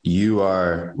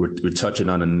 We're touching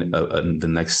on the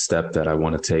next step that I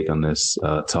want to take on this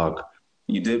talk.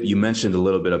 You mentioned a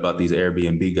little bit about these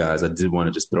Airbnb guys. I did want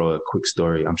to just throw a quick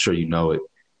story. I'm sure you know it,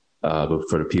 but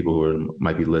for the people who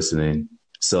might be listening.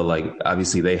 So like,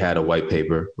 obviously they had a white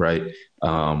paper, right?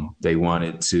 They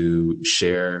wanted to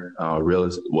share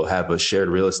have a shared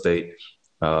real estate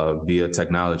via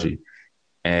technology.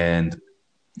 And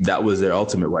that was their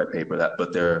ultimate white paper. They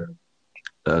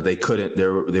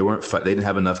didn't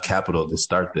have enough capital to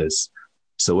start this.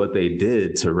 So what they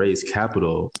did to raise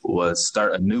capital was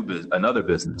start another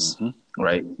business,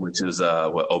 right? Which is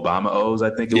what Obama owes, I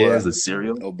think it was, the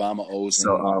cereal. Obama owes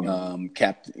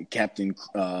Captain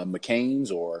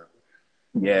McCain's or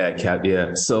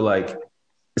So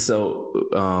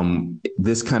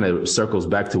this kind of circles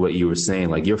back to what you were saying,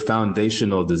 like your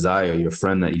foundational desire. Your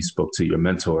friend that you spoke to, your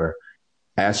mentor,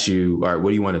 asked you, all right, what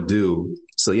do you want to do?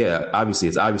 So yeah, obviously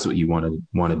it's obvious what you want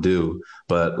to do,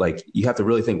 but like you have to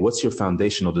really think, what's your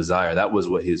foundational desire? That was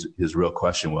what his real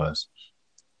question was.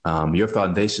 Your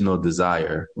foundational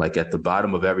desire, like at the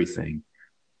bottom of everything,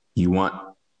 you want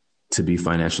to be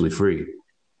financially free.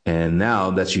 And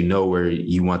now that you know where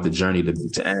you want the journey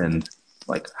to end,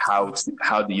 like how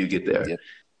do you get there? Yep.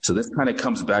 So this kind of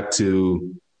comes back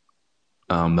to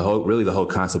the whole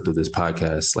concept of this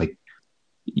podcast. Like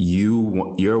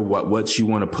what you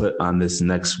want to put on this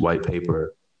next white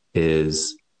paper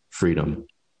is freedom.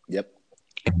 Yep.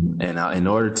 And in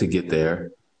order to get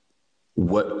there,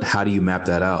 how do you map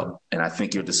that out? And I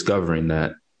think you're discovering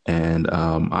that. And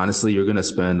honestly, you're going to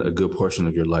spend a good portion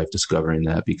of your life discovering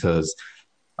that, because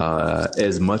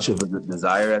as much of a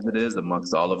desire as it is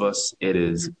amongst all of us, it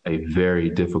is a very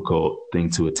difficult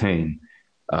thing to attain.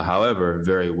 However,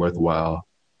 very worthwhile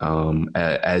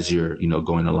as you're,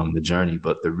 going along the journey.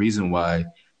 But the reason why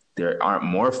there aren't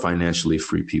more financially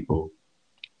free people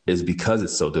is because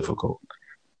it's so difficult.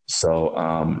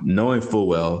 So knowing full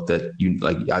well that you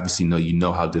obviously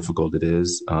know how difficult it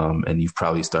is, and you've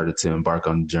probably started to embark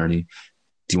on the journey.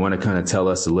 Do you want to kind of tell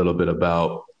us a little bit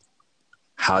about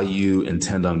how you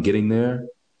intend on getting there?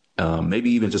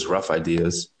 Maybe even just rough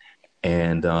ideas,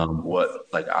 and what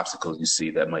obstacles you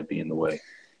see that might be in the way.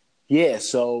 Yeah.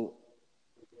 So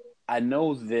I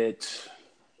know that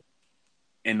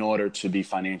in order to be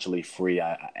financially free,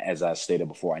 as I stated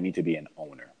before, I need to be an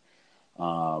owner.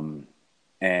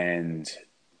 And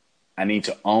I need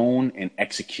to own and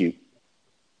execute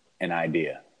an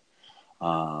idea.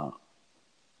 And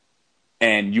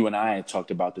you and I had talked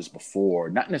about this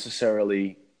before, not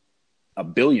necessarily a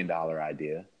 $1 billion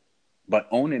idea, but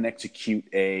own and execute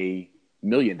a $1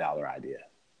 million idea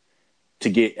to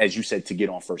get, as you said, to get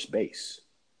on first base.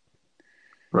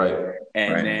 Right.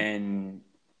 And then,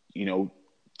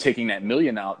 taking that $1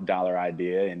 million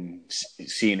idea and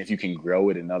seeing if you can grow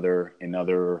it in other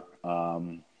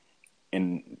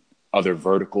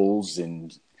verticals,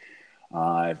 and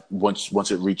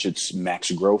once it reaches max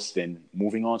growth, then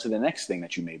moving on to the next thing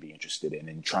that you may be interested in,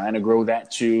 and trying to grow that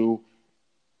to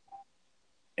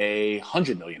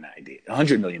 $100 million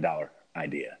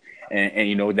idea,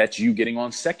 and that's you getting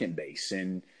on second base,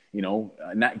 and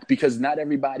not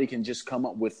everybody can just come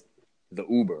up with the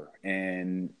Uber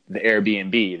and the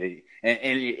Airbnb. And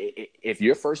if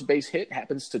your first base hit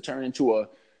happens to turn into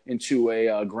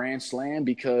a grand slam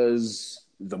because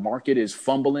the market is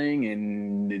fumbling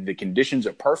and the conditions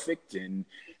are perfect, and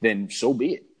then so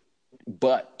be it.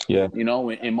 But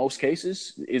in most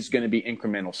cases, it's going to be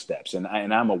incremental steps, and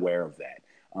I'm aware of that.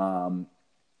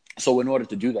 So in order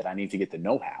to do that, I need to get the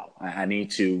know-how. I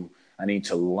need to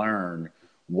learn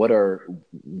what are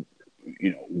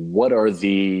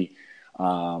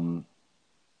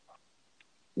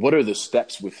the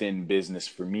steps within business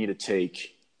for me to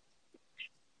take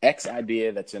X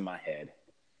idea that's in my head,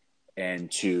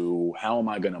 and to how am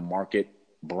I going to market,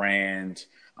 brand,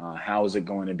 how is it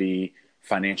going to be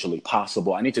financially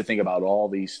possible? I need to think about all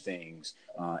these things.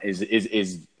 Is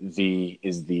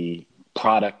the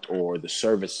product or the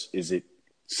service, is it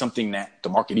something that the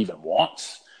market even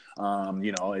wants?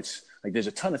 It's like there's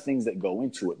a ton of things that go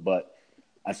into it, but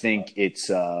I think it's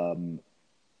that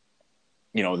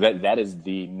is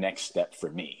the next step for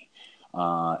me,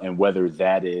 and whether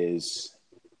that is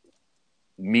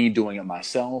me doing it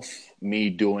myself,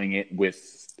 me doing it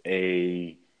with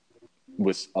a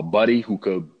buddy who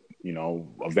could,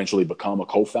 eventually become a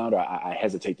co-founder. I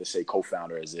hesitate to say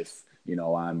co-founder as if,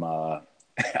 I'm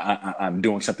I'm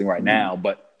doing something right now,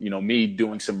 but me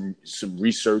doing some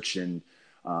research and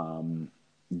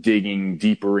digging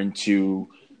deeper into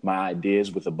my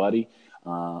ideas with a buddy,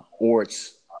 or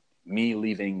it's me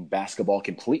leaving basketball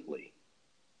completely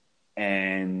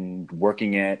and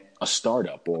working at a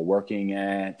startup or working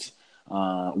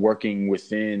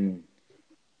within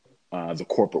the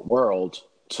corporate world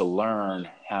to learn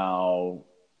how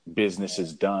business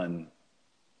is done.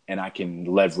 And I can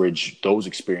leverage those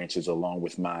experiences along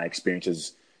with my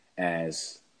experiences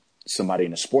as somebody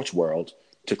in the sports world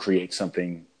to create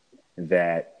something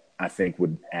that I think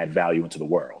would add value into the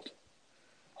world.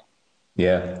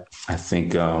 Yeah, I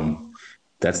think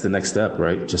that's the next step,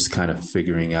 right? Just kind of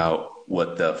figuring out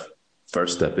what the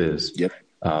first step is. Yep.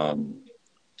 I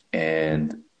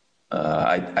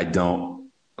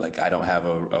don't have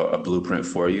a blueprint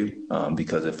for you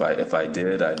because if I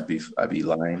did, I'd be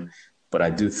lying. But I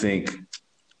do think,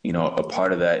 a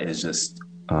part of that is just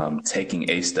taking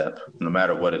a step, no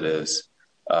matter what it is,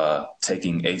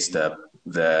 taking a step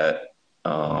that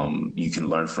you can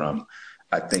learn from.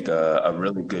 I think a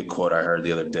really good quote I heard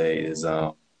the other day is,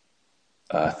 I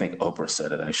think Oprah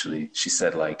said it actually. She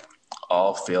said, like,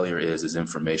 all failure is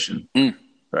information,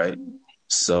 right?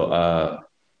 So,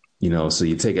 so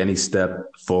you take any step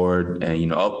forward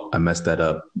and, I messed that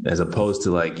up, as opposed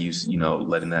to like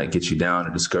letting that get you down or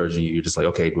discouraging you. You're just like,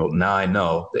 okay, well, now I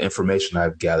know the information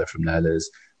I've gathered from that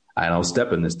is I don't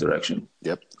step in this direction.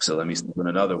 Yep. So let me step in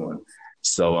another one.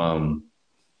 So,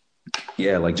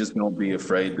 like just don't be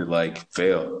afraid to like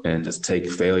fail and just take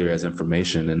failure as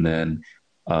information. And then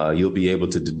you'll be able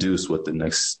to deduce what the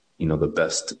next, the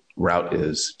best route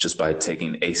is just by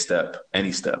taking a step,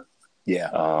 any step. Yeah.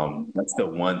 That's the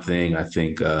one thing I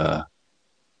think,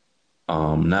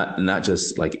 not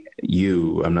just like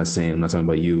you, I'm not talking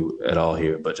about you at all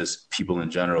here, but just people in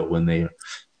general, when they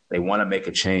want to make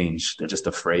a change, they're just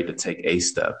afraid to take a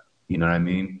step. You know what I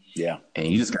mean? Yeah. And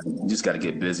you just got to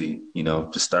get busy,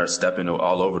 just start stepping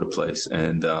all over the place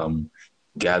and,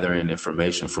 gathering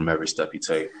information from every step you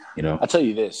take, I'll tell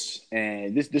you this,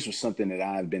 and this was something that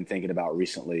I've been thinking about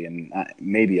recently, and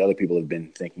maybe other people have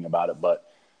been thinking about it, but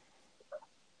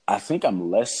I think I'm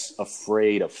less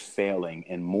afraid of failing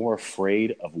and more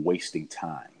afraid of wasting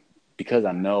time, because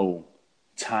I know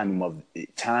time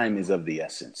is of the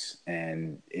essence,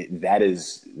 and that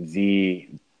is the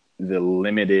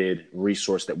limited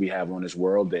resource that we have on this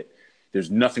world, that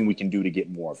there's nothing we can do to get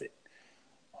more of it.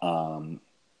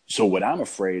 So what I'm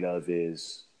afraid of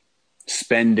is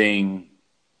spending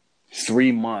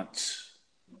 3 months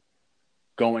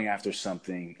going after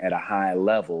something at a high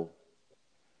level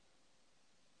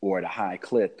or at a high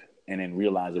clip and then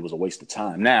realize it was a waste of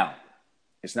time. Now,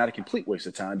 it's not a complete waste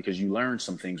of time because you learned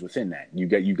some things within that. You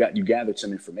gathered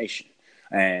some information.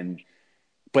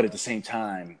 But at the same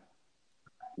time,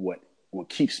 what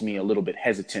keeps me a little bit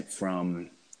hesitant from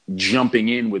jumping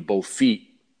in with both feet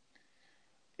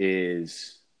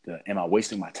is, am I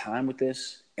wasting my time with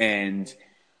this? And,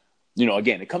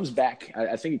 again, it comes back.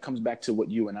 I think it comes back to what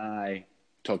you and I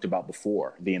talked about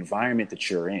before, the environment that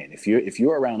you're in. If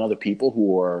you're around other people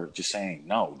who are just saying,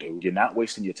 no, dude, you're not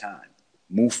wasting your time,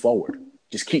 move forward,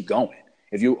 just keep going.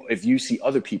 If you see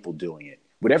other people doing it,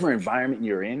 whatever environment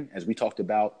you're in, as we talked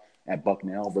about at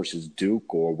Bucknell versus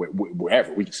Duke or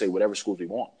wherever, we can say whatever schools we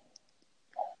want,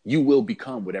 you will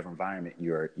become whatever environment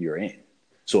you're in.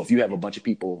 So if you have a bunch of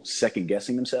people second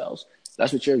guessing themselves,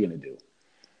 that's what you're going to do.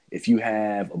 If you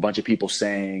have a bunch of people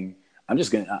saying, I'm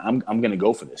going to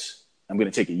go for this, I'm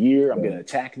going to take a year, I'm going to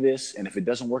attack this, and if it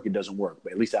doesn't work, it doesn't work.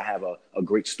 But at least I have a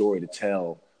great story to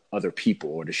tell other people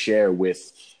or to share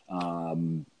with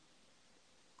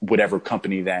whatever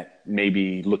company that may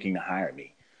be looking to hire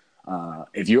me.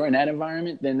 If you're in that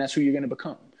environment, then that's who you're going to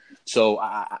become. So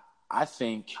I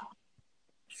think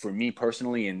for me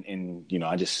personally, and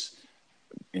I just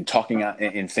in talking out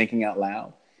and thinking out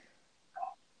loud,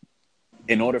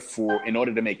 in order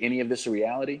to make any of this a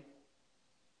reality,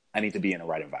 I need to be in the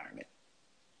right environment.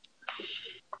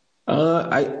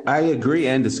 I agree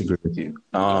and disagree with you.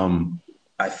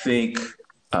 I think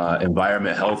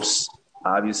environment helps,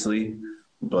 obviously,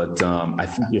 but I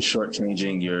think you're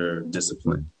shortchanging your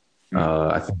discipline.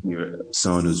 I think you're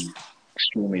someone who's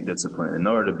extremely disciplined in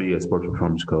order to be a sports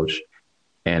performance coach.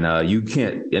 And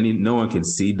no one can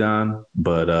see Don,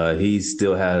 but he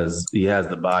has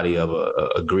the body of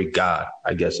a Greek god,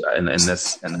 I guess. And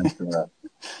that's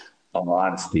all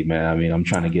honesty, man. I mean, I'm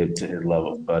trying to get to his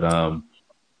level, but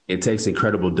it takes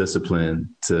incredible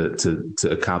discipline to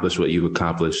accomplish what you've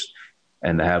accomplished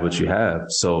and to have what you have.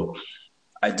 So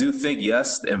I do think,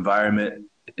 yes, the environment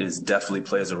definitely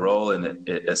plays a role and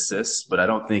it assists, but I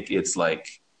don't think it's like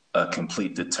a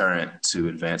complete deterrent to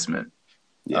advancement.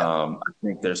 Yeah. I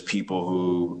think there's people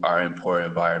who are in poor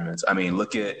environments. I mean,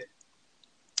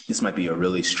 this might be a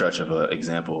really stretch of an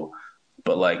example,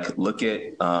 but like, look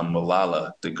at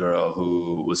Malala, the girl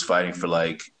who was fighting for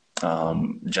like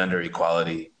gender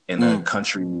equality in a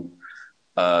country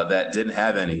that didn't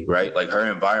have any, right? Like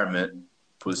her environment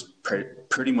was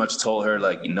pretty much told her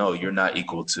like, no, you're not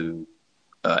equal to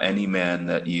any man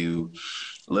that you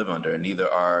live under, and neither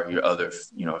are your other,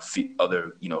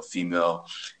 female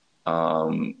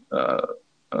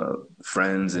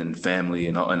friends and family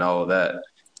and all of that.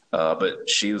 But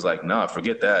she was like, no,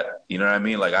 forget that. You know what I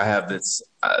mean? Like I have this,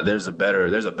 there's a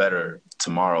better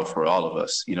tomorrow for all of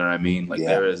us. You know what I mean? Like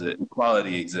there is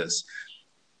equality exists.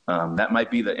 That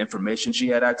might be the information she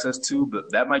had access to,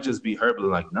 but that might just be her being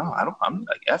like, no, I'm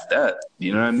like, F that.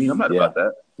 You know what I mean? I'm not about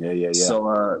that. Yeah.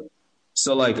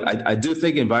 So like, I do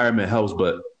think environment helps,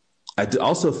 but I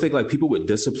also think like people with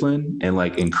discipline and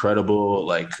like incredible,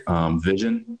 like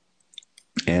vision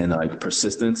and like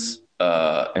persistence,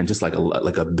 and just like a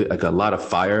lot of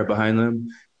fire behind them,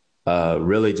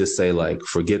 really just say like,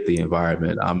 forget the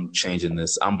environment. I'm changing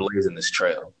this. I'm blazing this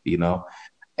trail,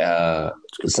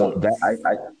 so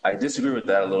that I disagree with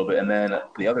that a little bit. And then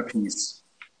the other piece,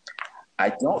 I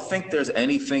don't think there's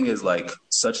anything as like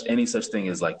any such thing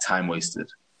as like time wasted.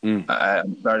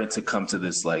 I'm starting to come to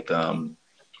this like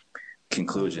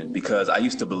conclusion, because I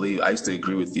used to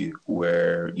agree with you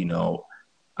where,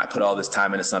 I put all this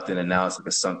time into something and now it's like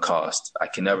a sunk cost. I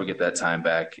can never get that time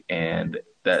back. And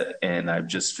I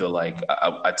just feel like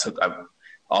I took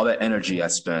all that energy I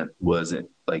spent wasn't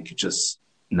like just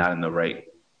not in the right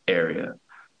area.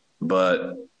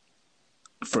 But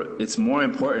it's more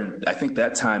important. I think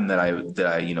that time that I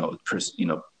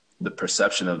the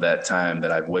perception of that time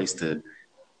that I've wasted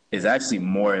is actually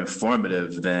more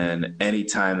informative than any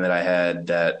time that I had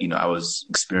that, I was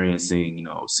experiencing,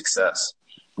 success.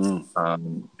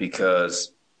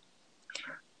 Because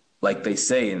like they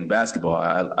say in basketball,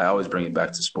 I always bring it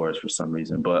back to sports for some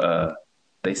reason, but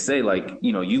they say like,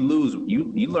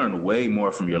 you learn way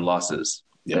more from your losses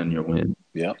than your wins.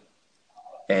 Yeah.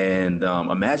 And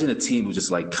imagine a team who just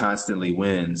like constantly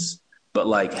wins, but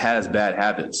like has bad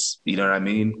habits. You know what I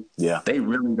mean? Yeah. They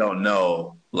really don't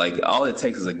know. Like all it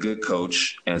takes is a good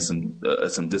coach and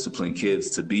some disciplined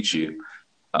kids to beat you.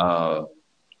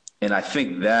 And I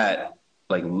think that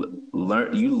like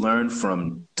you learn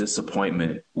from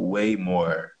disappointment way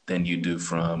more than you do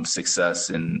from success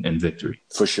and victory.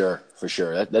 For sure.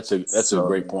 That's a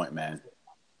great point, man.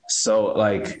 So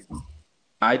like,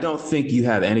 I don't think you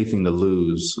have anything to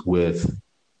lose with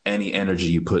any energy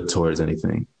you put towards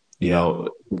anything.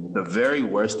 The very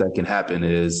worst that can happen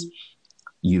is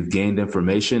you've gained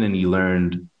information and you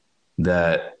learned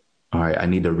that, all right, I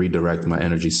need to redirect my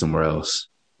energy somewhere else.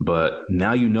 But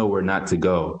now you know where not to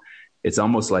go. It's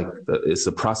almost like it's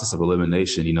a process of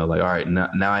elimination, like, all right,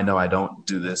 now I know I don't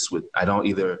do this it's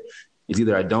either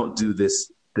I don't do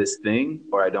this thing,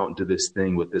 or I don't do this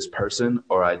thing with this person,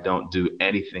 or I don't do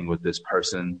anything with this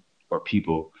person or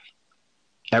people.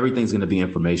 Everything's going to be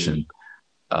information.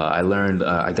 I learned,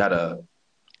 I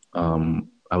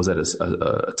was at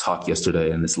a talk yesterday,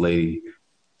 and this lady,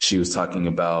 she was talking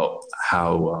about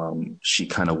how she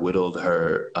kind of whittled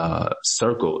her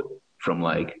circle from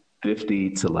like 50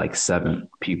 to like 7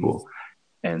 people.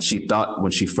 And she thought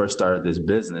when she first started this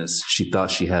business, she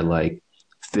thought she had like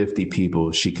 50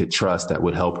 people she could trust that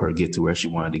would help her get to where she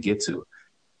wanted to get to.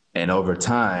 And over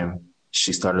time,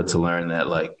 she started to learn that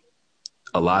like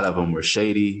a lot of them were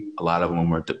shady, a lot of them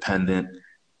were dependent,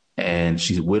 and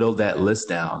she whittled that list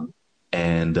down.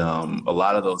 And a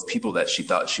lot of those people that she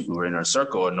thought she were in her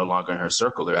circle are no longer in her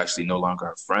circle. They're actually no longer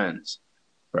her friends,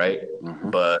 right?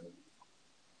 Mm-hmm. But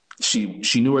she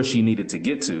knew where she needed to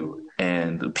get to.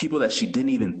 And the people that she didn't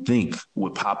even think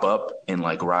would pop up and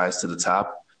like rose to the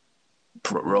top.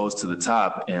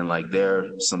 And like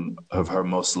they're some of her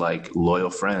most like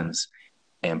loyal friends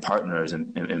and partners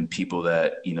and people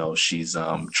that, she's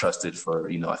trusted for,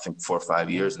 I think 4 or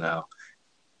 5 years now.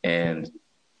 And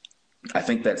I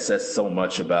think that says so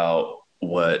much about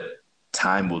what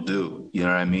time will do. You know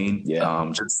what I mean?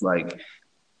 Yeah. Just like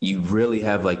you really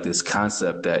have like this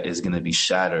concept that is going to be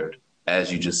shattered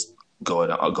as you just go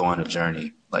on a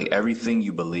journey. Like everything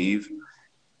you believe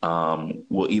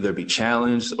will either be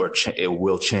challenged or it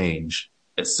will change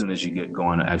as soon as you go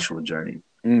on an actual journey.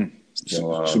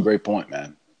 That's a great point,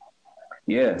 man.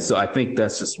 Yeah, so I think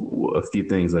that's just a few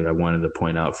things like I wanted to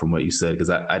point out from what you said, because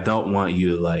I don't want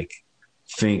you to like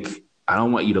think, I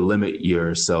don't want you to limit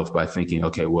yourself by thinking,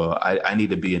 okay, well, I need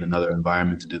to be in another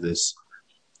environment to do this,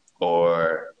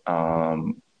 or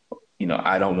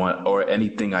I don't want, or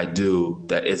anything I do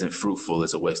that isn't fruitful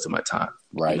is a waste of my time.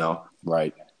 Right.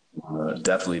 Right.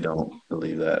 Definitely don't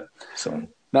believe that. So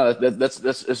no,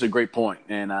 that's a great point,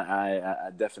 and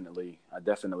I definitely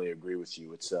agree with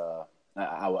you. It's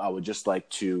I would just like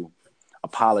to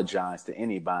apologize to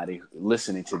anybody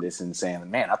listening to this and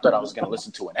saying, "Man, I thought I was going to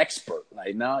listen to an expert."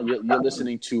 Like, no, you're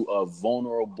listening to a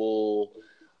vulnerable,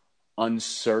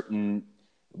 uncertain,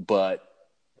 but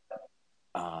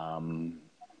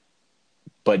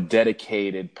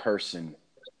dedicated person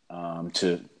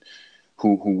to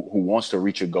who wants to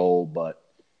reach a goal, but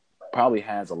probably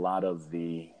has a lot of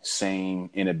the same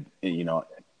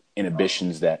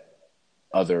inhibitions that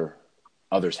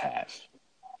others have.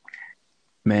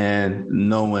 man,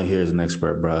 no one here is an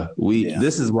expert, bro.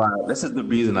 This is the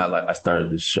reason I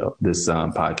started this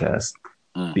podcast,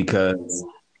 because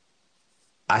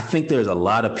I think there's a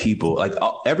lot of people, like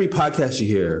every podcast you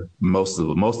hear, most of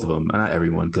them, not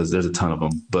everyone, because there's a ton of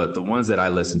them, but the ones that I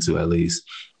listen to at least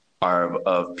are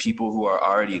of people who are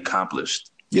already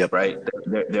accomplished. Yep. Right.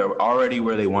 They're already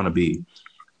where they want to be.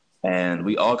 And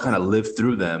we all kind of live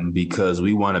through them because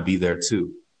we want to be there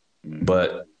too.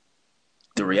 But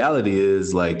the reality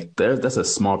is, like, that's a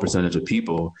small percentage of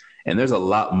people, and there's a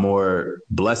lot more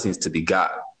blessings to be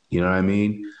got. You know what I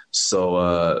mean?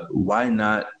 So why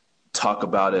not talk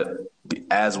about it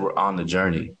as we're on the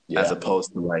journey, as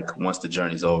opposed to like once the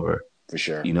journey's over? For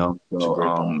sure. You know,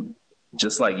 so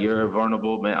just like you're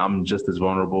vulnerable, man, I'm just as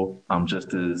vulnerable. I'm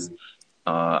just as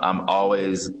I'm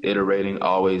always iterating,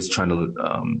 always trying to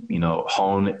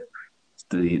hone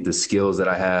the skills that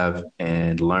I have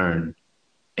and learn.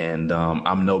 And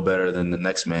I'm no better than the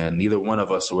next man. Neither one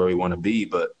of us are where we want to be,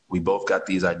 but we both got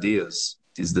these ideas.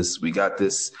 We got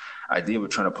this idea we're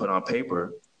trying to put on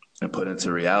paper and put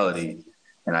into reality.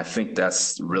 And I think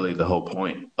that's really the whole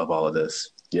point of all of this.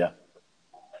 Yeah,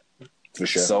 for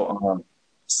sure.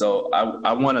 So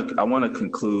I want to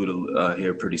conclude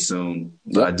here pretty soon.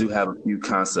 Yep. I do have a few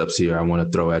concepts here I want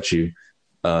to throw at you,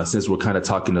 since we're kind of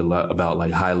talking a lot about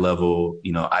like high level,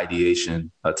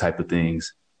 ideation type of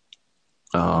things.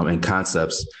 And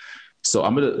concepts. So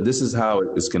this is how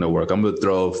it's going to work. I'm going to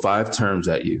throw 5 terms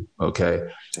at you. Okay.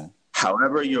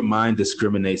 However your mind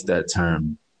discriminates that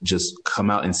term, just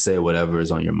come out and say whatever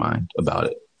is on your mind about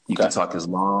it. You can talk as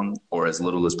long or as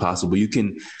little as possible. You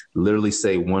can literally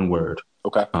say one word.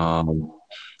 Okay.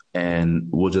 And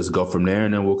we'll just go from there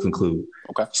and then we'll conclude.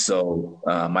 Okay. So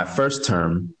my first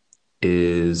term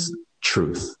is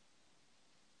truth.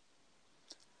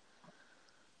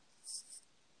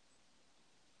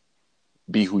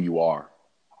 Be who you are.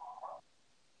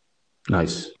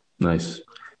 Nice.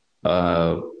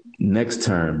 Next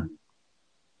term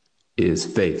is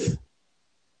faith.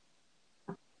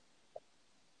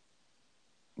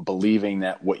 Believing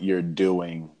that what you're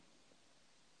doing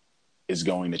is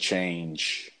going to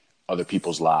change other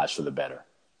people's lives for the better.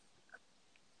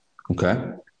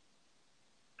 Okay.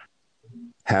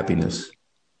 Happiness.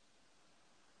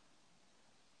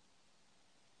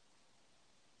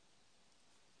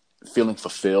 Feeling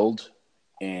fulfilled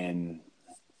in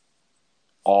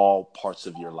all parts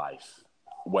of your life,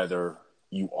 whether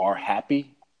you are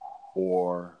happy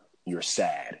or you're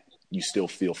sad, you still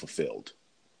feel fulfilled.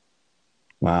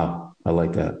 Wow. I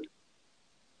like that.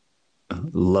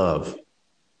 Love.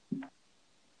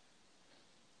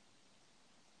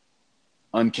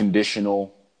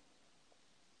 Unconditional,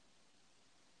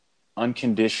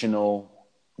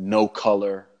 no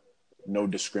color, no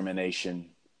discrimination.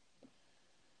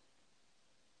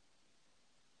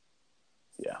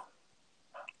 Yeah.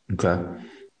 Okay.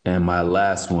 And my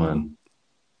last one,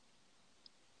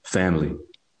 family.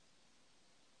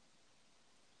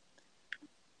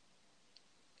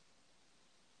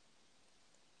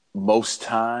 Most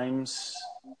times,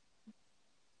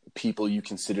 people you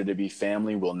consider to be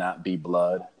family will not be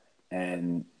blood,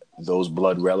 and those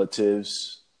blood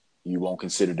relatives you won't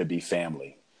consider to be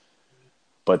family.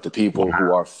 But the people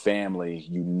who are family,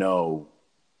 you know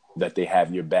that they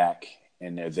have your back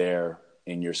and they're there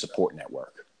in your support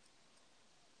network.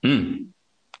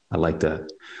 I like that.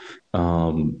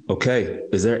 Okay.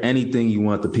 Is there anything you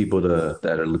want the people that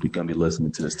are going to be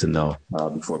listening to this to know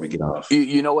before we get off?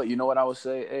 You know what I would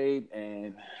say, Abe,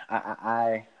 and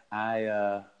I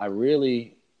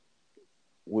really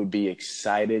would be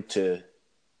excited to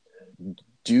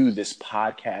do this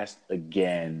podcast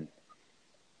again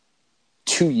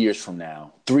 2 years from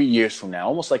now, 3 years from now,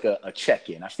 almost like a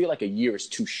check-in. I feel like a year is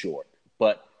too short,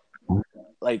 But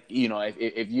like, you know,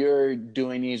 if you're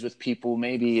doing these with people,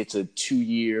 maybe it's a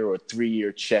 2-year or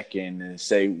 3-year check-in and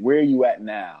say, where are you at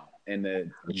now? And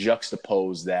then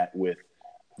juxtapose that with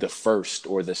the first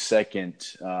or the second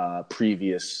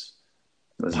previous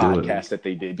podcast that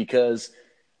they did, because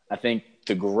I think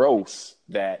the growth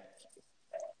that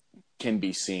can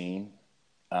be seen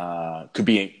could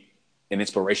be an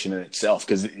inspiration in itself.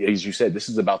 Because as you said, this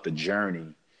is about the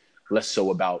journey, less so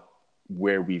about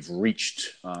where we've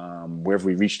reached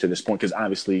to this point. Because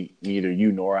obviously neither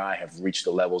you nor I have reached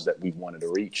the levels that we've wanted to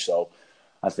reach. So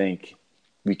I think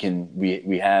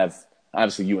we have,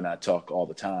 obviously you and I talk all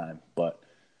the time, but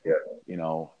you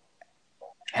know,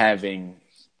 having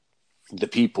the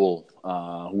people,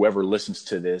 whoever listens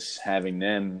to this, having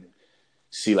them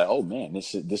see like, oh man,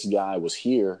 this guy was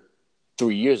here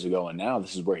 3 years ago, and now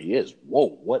this is where he is. Whoa,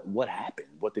 what happened?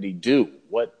 What did he do?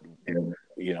 What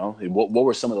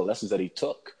were some of the lessons that he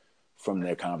took from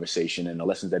their conversation and the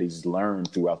lessons that he's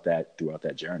learned throughout that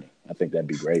journey? I think that'd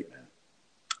be great, man.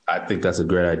 I think that's a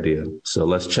great idea. So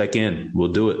let's check in. We'll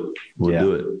do it. We'll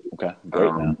do it. Okay,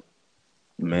 great, man.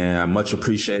 Man, I much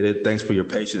appreciate it. Thanks for your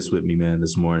patience with me, man,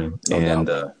 this morning. No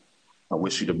doubt. I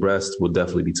wish you the best. We'll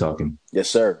definitely be talking. Yes,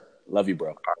 sir. Love you,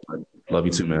 bro. Love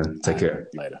you too, man. Take care.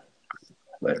 Later.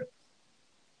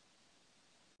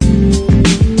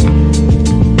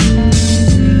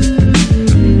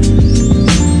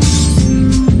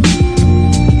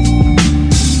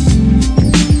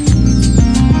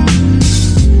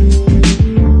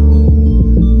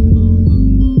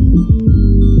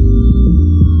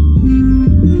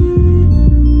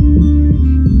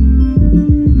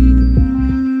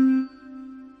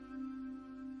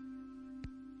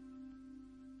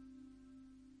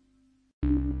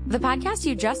 The podcast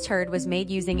you just heard was made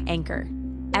using Anchor.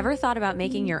 Ever thought about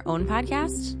making your own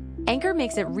podcast? Anchor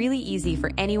makes it really easy for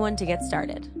anyone to get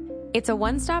started. It's a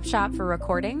one-stop shop for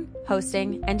recording,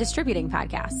 hosting, and distributing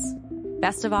podcasts.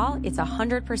 Best of all, it's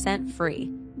 100%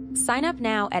 free. Sign up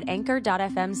now at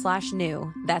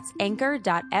anchor.fm/new. That's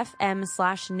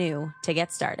anchor.fm/new to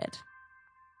get started.